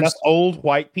think there's enough old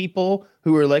white people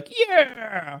who are like,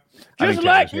 just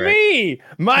like me,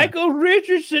 Michael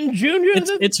Richardson Jr.?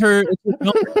 It's her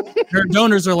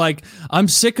donors are like, I'm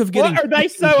sick of getting. What are they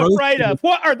so afraid of?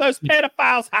 What are those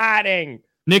pedophiles hiding?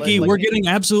 Nikki, we're getting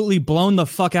absolutely blown the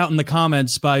fuck out in the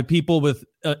comments by people with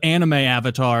anime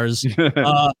avatars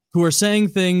who are saying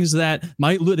things that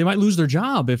they might lose their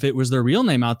job if it was their real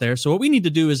name out there. So what we need to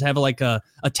do is have a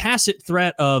tacit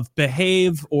threat of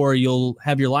behave or you'll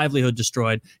have your livelihood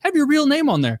destroyed. Have your real name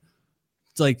on there.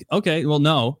 It's like, okay, well,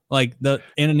 no, like the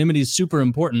anonymity is super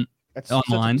important. That's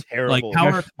online. Terrible.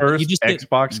 My first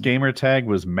Xbox gamer tag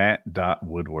was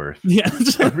Matt.Woodworth. Yeah.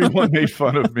 Everyone made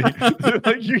fun of me.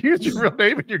 Like, you used your real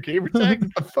name in your gamer tag?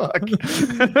 What the fuck?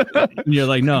 And you're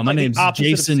like, no, my name's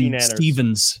Jason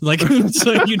Stevens. Like,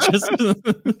 so you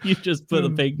just put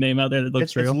a fake name out there that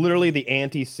looks real. It's literally the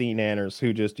anti-C nanners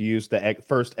who just used the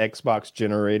first Xbox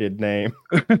generated name.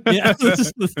 Yeah.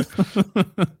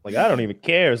 Like, I don't even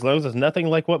care as long as it's nothing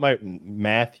like what my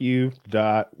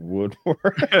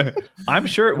Matthew.Woodworth. I'm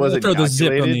sure it wasn't throw the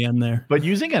zip on the end there. But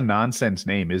using a nonsense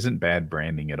name isn't bad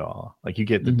branding at all. Like, you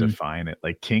get to define it.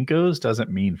 Like, Kinko's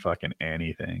doesn't mean fucking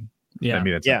anything. Yeah. I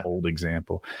mean, that's an old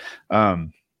example.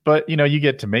 But, you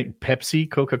get to make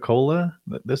Pepsi, Coca-Cola.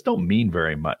 This don't mean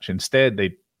very much. Instead,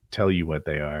 they tell you what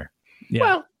they are.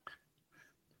 Yeah.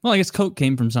 Well, I guess Coke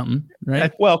came from something,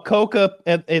 right? Well, Coca,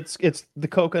 it's the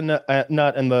coconut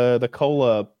nut and the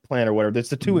cola plant or whatever. It's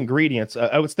the two ingredients.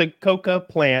 It's the coca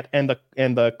plant and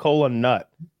the cola nut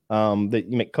that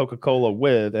you make Coca-Cola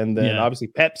with, and then obviously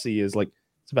Pepsi is like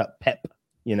it's about pep.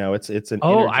 It's an.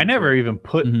 Oh, I never even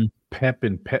put pep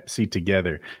and Pepsi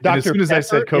together. And as soon as I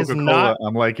said Coca-Cola,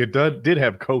 I'm like, it did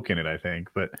have Coke in it, I think.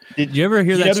 But did you ever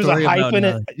hear that story about?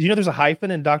 There's a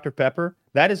hyphen in Dr. Pepper.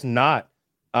 That is not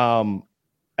a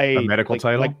medical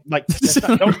title.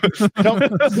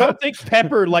 Don't think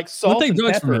pepper like salt and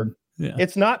pepper. Yeah.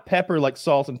 It's not pepper like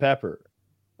salt and pepper.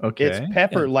 Okay. It's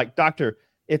pepper like doctor.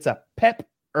 It's a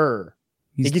pep-er.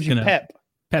 It gives you pep.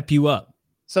 Pep you up.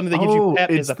 Something that gives you pep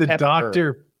is a the pep-er.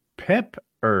 Dr.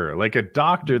 Pepper, like a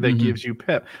doctor that gives you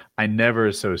pep. I never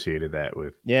associated that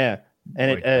with. Yeah.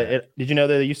 And like did you know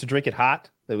that they used to drink it hot?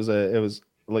 It was a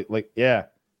big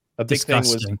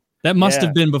disgusting thing was that must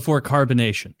have been before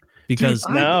carbonation. Because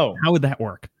how would that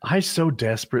work? I so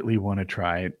desperately want to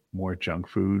try more junk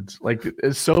foods. Like,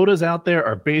 sodas out there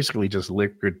are basically just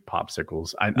liquid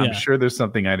popsicles. I'm sure there's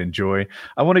something I'd enjoy.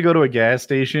 I want to go to a gas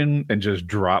station and just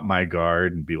drop my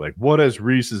guard and be like, what has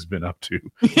Reese's been up to?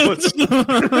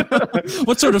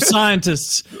 What sort of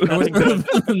scientists?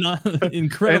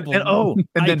 Incredible.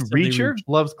 And then Reacher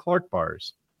loves Clark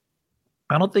bars.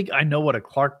 I don't think I know what a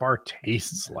Clark bar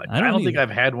tastes like. I don't think I've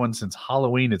had one since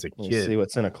Halloween as a kid. Let's see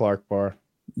what's in a Clark bar.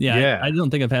 Yeah. I don't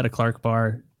think I've had a Clark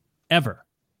bar ever.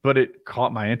 But it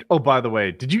caught my interest. Oh, by the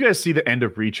way, did you guys see the end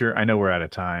of Reacher? I know we're out of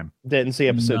time. Didn't see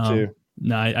episode 2.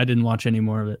 No, I didn't watch any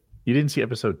more of it. You didn't see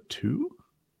episode 2?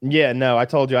 Yeah, no, I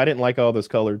told you I didn't like all those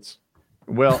colors.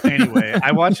 Well, anyway,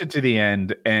 I watched it to the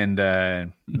end,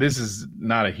 and this is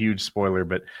not a huge spoiler,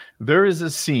 but there is a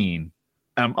scene.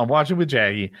 I'm watching with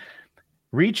Jaggy.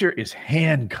 Reacher is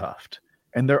handcuffed,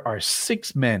 and there are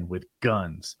 6 men with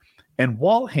guns, And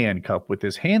while handcuffed with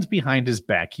his hands behind his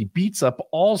back, he beats up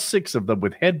all 6 of them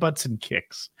with headbutts and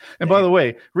kicks. And by the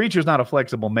way, Reacher's not a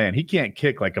flexible man. He can't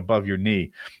kick like above your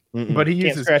knee. But he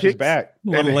uses kicks his back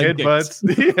and headbutts.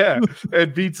 Yeah,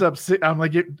 and beats up. I'm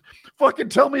like, fucking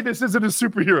tell me this isn't a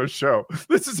superhero show.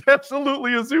 This is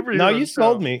absolutely a superhero. No, you show.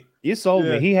 sold me. You sold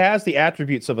me. He has the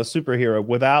attributes of a superhero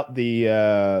without the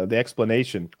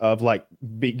explanation of like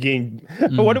being.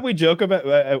 What did we joke about?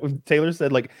 Taylor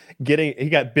said like he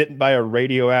got bitten by a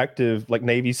radioactive like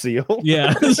Navy SEAL.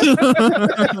 Yeah.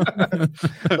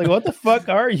 Like what the fuck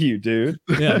are you, dude?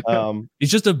 Yeah.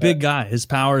 He's just a big guy. His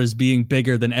power is being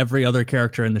bigger than every other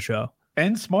character in the show,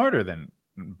 and smarter than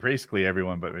basically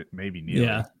everyone, but maybe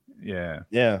Neely.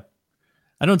 Yeah.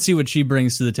 I don't see what she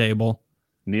brings to the table.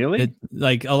 Neely?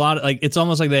 It's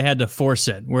almost like they had to force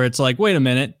it, where it's like, wait a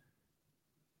minute,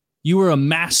 you were a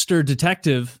master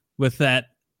detective with that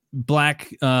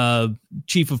black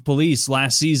chief of police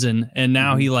last season, and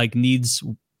now he like needs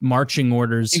marching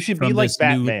orders. He should from be like this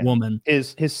Batman. New woman.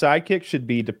 His sidekick should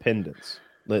be dependents.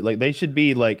 Like they should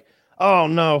be like, oh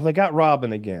no, they got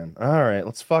Robin again. All right,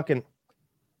 let's fucking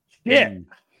shit.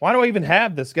 Why do I even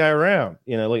have this guy around?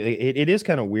 You know, like it is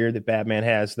kind of weird that Batman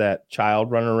has that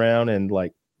child running around in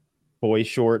like boy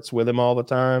shorts with him all the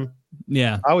time.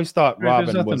 Yeah, I always thought Robin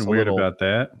There's nothing was weird about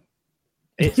that.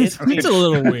 It's a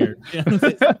little weird.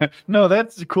 Yeah. No,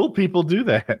 that's cool. People do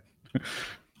that. I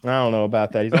don't know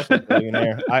about that. He's also a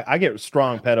billionaire. I get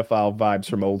strong pedophile vibes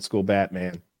from old school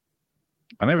Batman.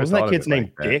 I never Wasn't thought that kid's of it name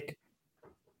like that. Dick?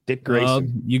 Dick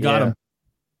Grayson. You got him.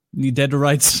 You dead to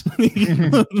rights.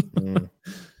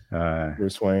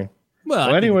 Bruce Wayne.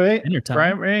 Well, anyway,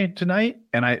 primary tonight,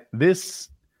 and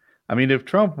if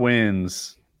Trump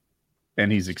wins,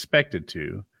 and he's expected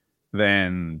to,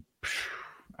 then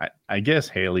I guess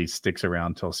Haley sticks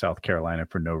around till South Carolina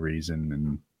for no reason,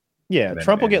 and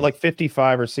Trump will get like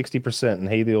 55 or 60%, and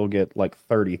Haley will get like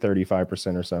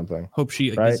 35% or something. Hope she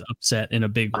is upset in a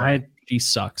big way. She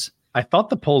sucks. I thought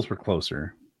the polls were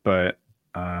closer, but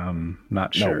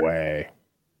not sure. No way.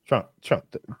 Trump.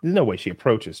 There's no way she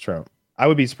approaches Trump. I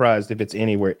would be surprised if it's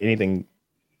anything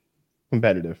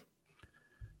competitive.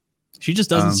 She just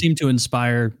doesn't seem to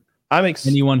inspire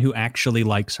anyone who actually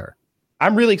likes her.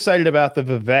 I'm really excited about the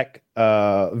Vivek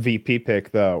VP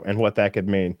pick, though, and what that could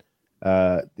mean.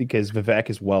 Because Vivek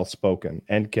is well spoken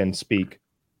and can speak.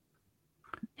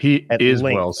 He is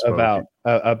well spoken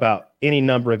about any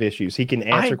number of issues. He can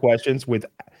answer questions with.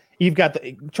 You've got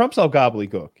Trump's all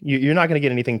gobbledygook. You're not going to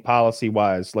get anything policy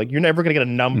wise. Like you're never going to get a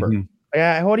number.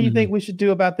 What do you think we should do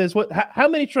about this? How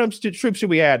many troops should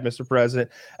we add, Mr.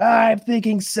 President? I'm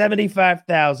thinking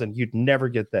 75,000. You'd never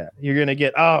get that. You're going to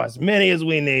get as many as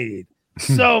we need.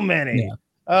 So many. Yeah.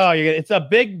 Oh, it's a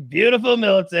big, beautiful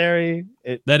military.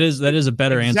 That is a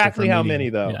better answer. Exactly how many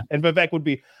though? Yeah. And Vivek would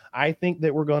be. I think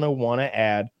that we're going to want to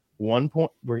add 1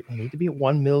 point. We need to be at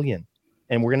 1 million.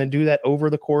 And we're going to do that over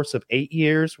the course of 8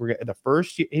 years. The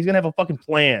first year, he's going to have a fucking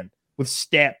plan with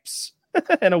steps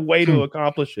and a way to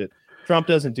accomplish it. Trump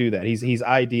doesn't do that. He's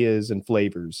ideas and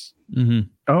flavors. Mm-hmm.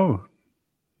 Oh,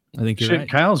 I think you're right.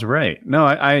 Kyle's right. No,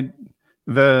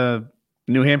 the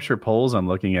New Hampshire polls, I'm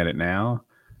looking at it now.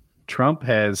 Trump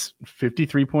has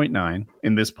 53.9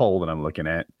 in this poll that I'm looking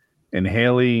at. And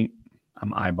Haley,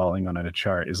 I'm eyeballing on a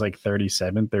chart, is like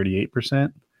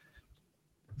 38%.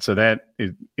 So that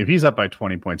is, if he's up by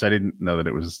 20 points, I didn't know that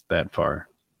it was that far.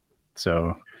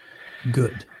 So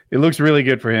good. It looks really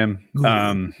good for him.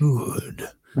 Good.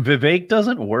 Vivek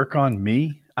doesn't work on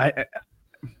me.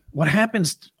 What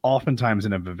happens oftentimes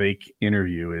in a Vivek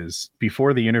interview is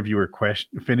before the interviewer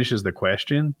finishes the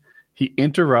question, he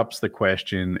interrupts the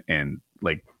question and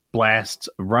like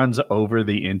runs over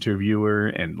the interviewer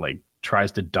and like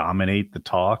tries to dominate the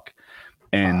talk.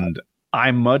 And I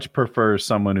much prefer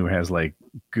someone who has like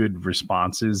good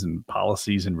responses and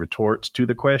policies and retorts to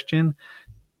the question.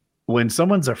 When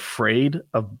someone's afraid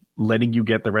of letting you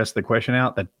get the rest of the question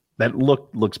out, that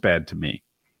looks bad to me.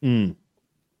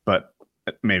 But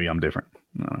maybe I'm different.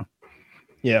 I don't know.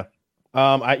 Yeah.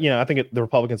 I think the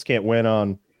Republicans can't win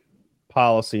on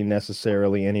policy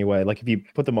necessarily anyway. Like if you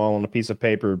put them all on a piece of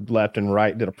paper, left and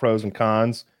right, did a pros and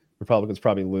cons, Republicans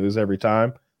probably lose every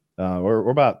time. Or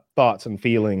about thoughts and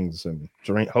feelings and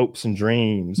hopes and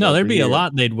dreams. No, there'd be a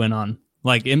lot they'd win on.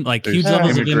 Huge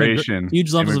levels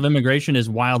of immigration is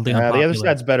wildly unpopular. The other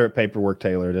side's better at paperwork,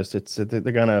 Taylor.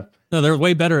 They're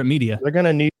way better at media. They're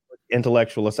gonna need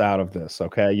intellectualists out of this.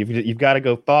 Okay, you've got to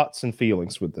go thoughts and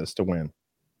feelings with this to win.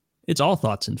 It's all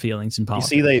thoughts and feelings in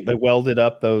politics. You see, they welded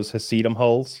up those Hasidim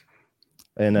holes.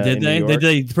 Did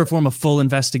they perform a full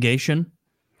investigation?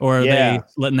 Or are they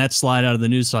letting that slide out of the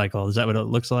news cycle? Is that what it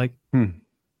looks like?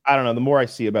 I don't know. The more I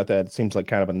see about that, it seems like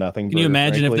kind of a nothing. Can you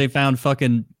imagine if they found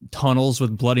fucking tunnels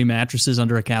with bloody mattresses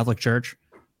under a Catholic church?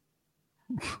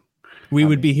 We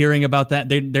would be hearing about that.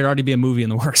 There'd already be a movie in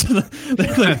the works.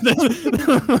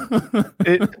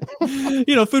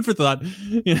 Food for thought.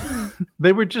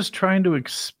 They were just trying to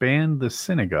expand the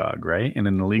synagogue, right? In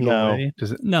an illegal way?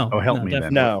 Does it? No. Oh, help me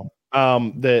then. No.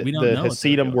 The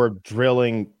Hasidim were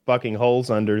drilling fucking holes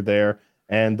under there,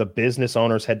 and the business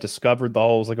owners had discovered the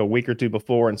holes like a week or two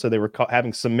before, and so they were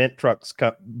having cement trucks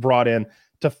brought in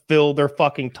to fill their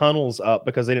fucking tunnels up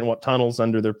because they didn't want tunnels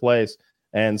under their place.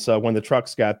 And so when the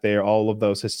trucks got there, all of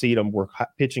those Hasidim were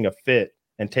pitching a fit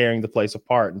and tearing the place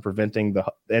apart and preventing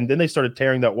and then they started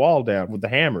tearing that wall down with the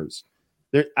hammers.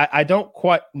 I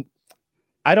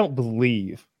don't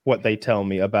believe what they tell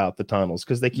me about the tunnels,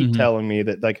 because they keep telling me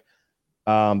that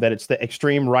that it's the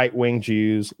extreme right-wing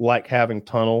Jews like having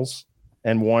tunnels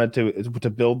and wanted to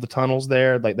build the tunnels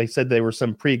there. Like they said they were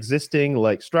some pre-existing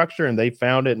like structure and they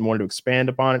found it and wanted to expand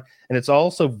upon it. And it's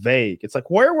all so vague. It's like,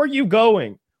 where were you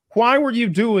going? Why were you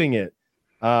doing it?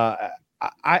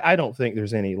 I don't think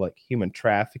there's any like human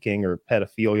trafficking or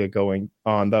pedophilia going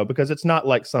on though, because it's not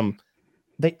like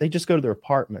they just go to their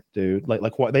apartment, dude.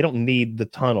 Like what? They don't need the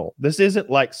tunnel. This isn't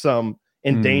like some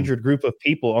endangered group of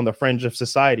people on the fringe of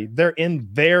society. They're in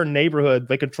their neighborhood.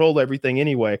 They control everything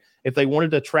anyway. If they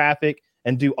wanted to traffic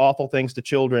and do awful things to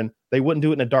children, they wouldn't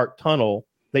do it in a dark tunnel.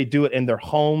 They do it in their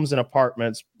homes and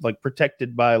apartments, like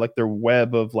protected by like their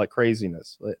web of like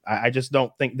craziness. I just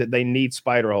don't think that they need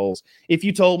spider holes. If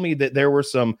you told me that there were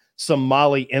some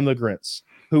Somali immigrants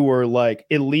who were like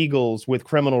illegals with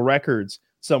criminal records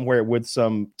somewhere with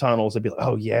some tunnels, I'd be like,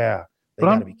 oh yeah, they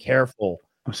got to be careful.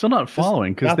 I'm still not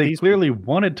following, because they clearly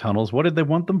wanted tunnels. What did they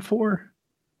want them for?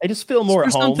 I just feel more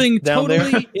at home something down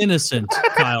totally there. Innocent,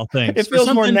 Kyle thinks. It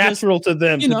feels more natural to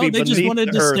them to be they just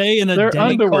wanted to stay in a their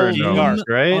underwear dark,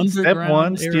 right? Step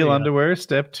 1, steal area. Underwear.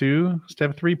 Step 2,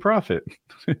 step 3, profit.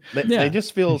 They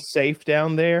just feel safe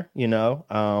down there, in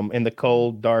the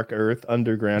cold, dark earth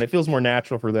underground. It feels more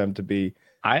natural for them to be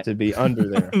under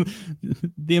there.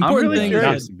 The important thing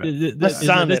is the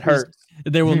sun that hurts.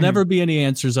 There will never be any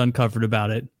answers uncovered about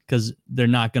it, because they're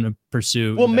not going to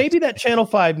pursue. Well, maybe that Channel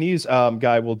 5 News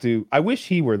guy will do. I wish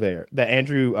he were there. That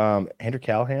Andrew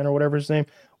Callahan or whatever his name.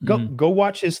 Go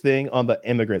watch his thing on the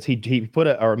immigrants. He put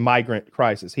a migrant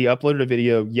crisis. He uploaded a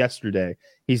video yesterday.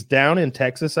 He's down in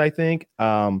Texas, I think,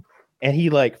 and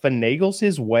he like finagles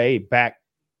his way back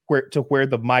where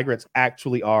the migrants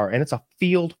actually are, and it's a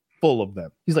field full of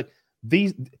them. He's like,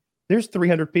 there's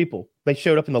 300 people. They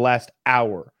showed up in the last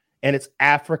hour. And it's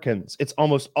Africans. It's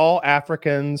almost all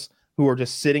Africans who are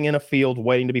just sitting in a field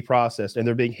waiting to be processed, and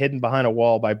they're being hidden behind a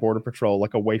wall by Border Patrol,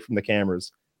 like away from the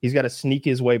cameras. He's got to sneak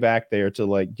his way back there to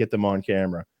like get them on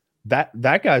camera.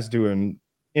 That guy's doing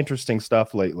interesting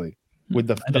stuff lately. With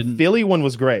the Philly one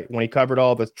was great when he covered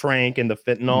all the trank and the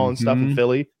fentanyl and stuff in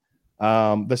Philly.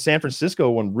 The San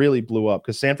Francisco one really blew up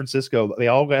because San Francisco, they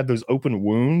all had those open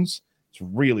wounds. It's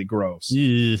really gross.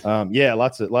 Yeah,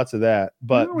 lots of that.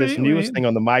 But this newest thing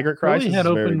on the migrant crisis had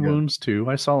open wounds too.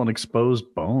 I saw an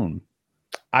exposed bone.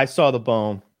 I saw the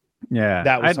bone. Yeah,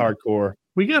 that was hardcore.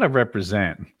 We got to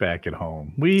represent back at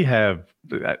home. We have.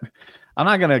 I'm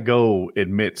not gonna go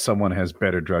admit someone has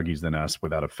better druggies than us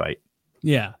without a fight.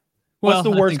 Yeah. What's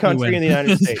the worst country in the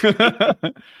United States?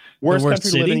 Worst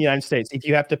country to live in the United States. If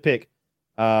you have to pick,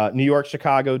 New York,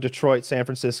 Chicago, Detroit, San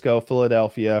Francisco,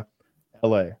 Philadelphia,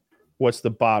 LA. What's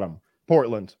the bottom?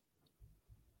 Portland.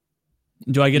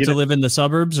 Do I get to live in the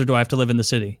suburbs, or do I have to live in the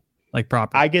city, like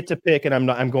proper? I get to pick, and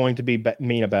I'm going to be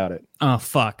mean about it. Oh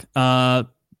fuck.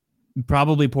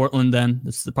 Probably Portland. Then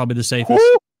it's probably the safest.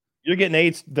 Woo! You're getting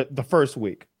AIDS the first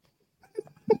week.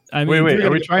 I mean, wait. Are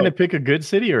we trying to pick a good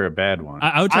city or a bad one?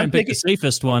 I would try and pick the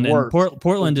safest one, and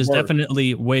Portland is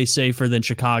definitely way safer than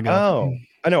Chicago. Oh,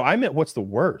 I know. I meant what's the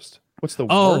worst? What's the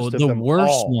worst? Oh, the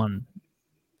worst one.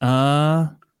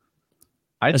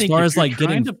 As far as like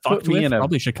getting fucked with,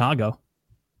 probably Chicago.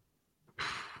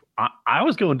 I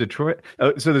was going Detroit.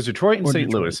 So there's Detroit and St.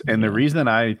 Louis. And the reason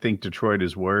I think Detroit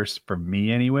is worse, for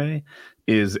me anyway,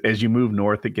 is as you move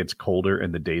north, it gets colder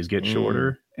and the days get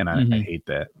shorter. And I hate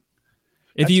that.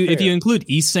 If you include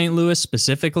East St. Louis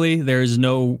specifically, there is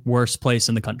no worse place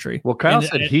in the country. Well, Kyle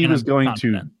said he was going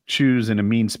to choose in a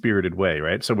mean-spirited way,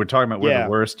 right? So we're talking about where the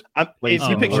worst place. If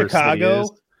you pick Chicago,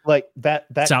 like that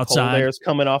cold air is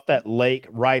coming off that lake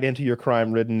right into your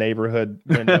crime-ridden neighborhood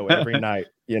window every night.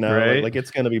 You know, right? Like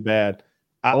it's going to be bad.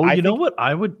 You know what?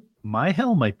 My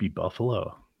hell might be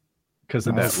Buffalo because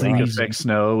of that lake effect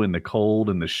snow and the cold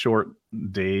and the short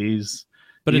days.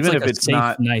 But even it's like if a it's safe,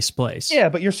 not nice place. Yeah,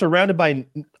 but you're surrounded by,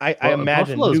 I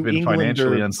imagine, Buffalo's New been Englander,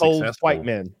 financially cold unsuccessful white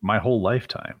men. my whole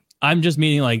lifetime. I'm just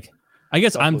meaning like, I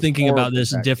guess I'm Buffalo's thinking about horrible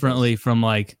this back differently from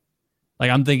like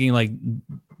I'm thinking like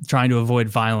trying to avoid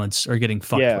violence or getting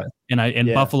fucked with.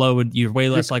 And Buffalo you're way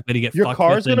less likely to get your fucked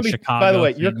car's with gonna than be, Chicago. by the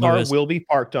way, your St. car Louis. will be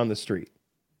parked on the street.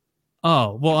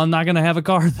 Oh, well, I'm not gonna have a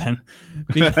car then.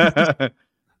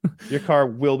 Your car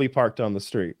will be parked on the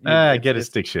street. Get a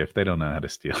stick shift. They don't know how to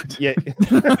steal it. Yeah.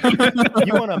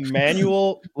 You want a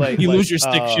manual, like you lose your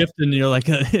stick shift and you're like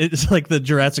it's like the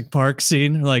Jurassic Park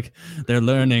scene. Like they're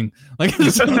learning. Like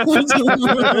that'd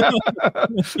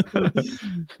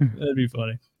be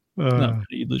funny. No,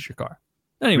 you lose your car.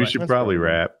 Anyway, we should probably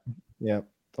wrap. Yeah.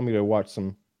 I'm gonna go watch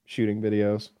some shooting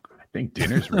videos. I think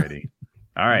dinner's ready.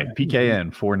 All right,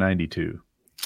 PKN 492.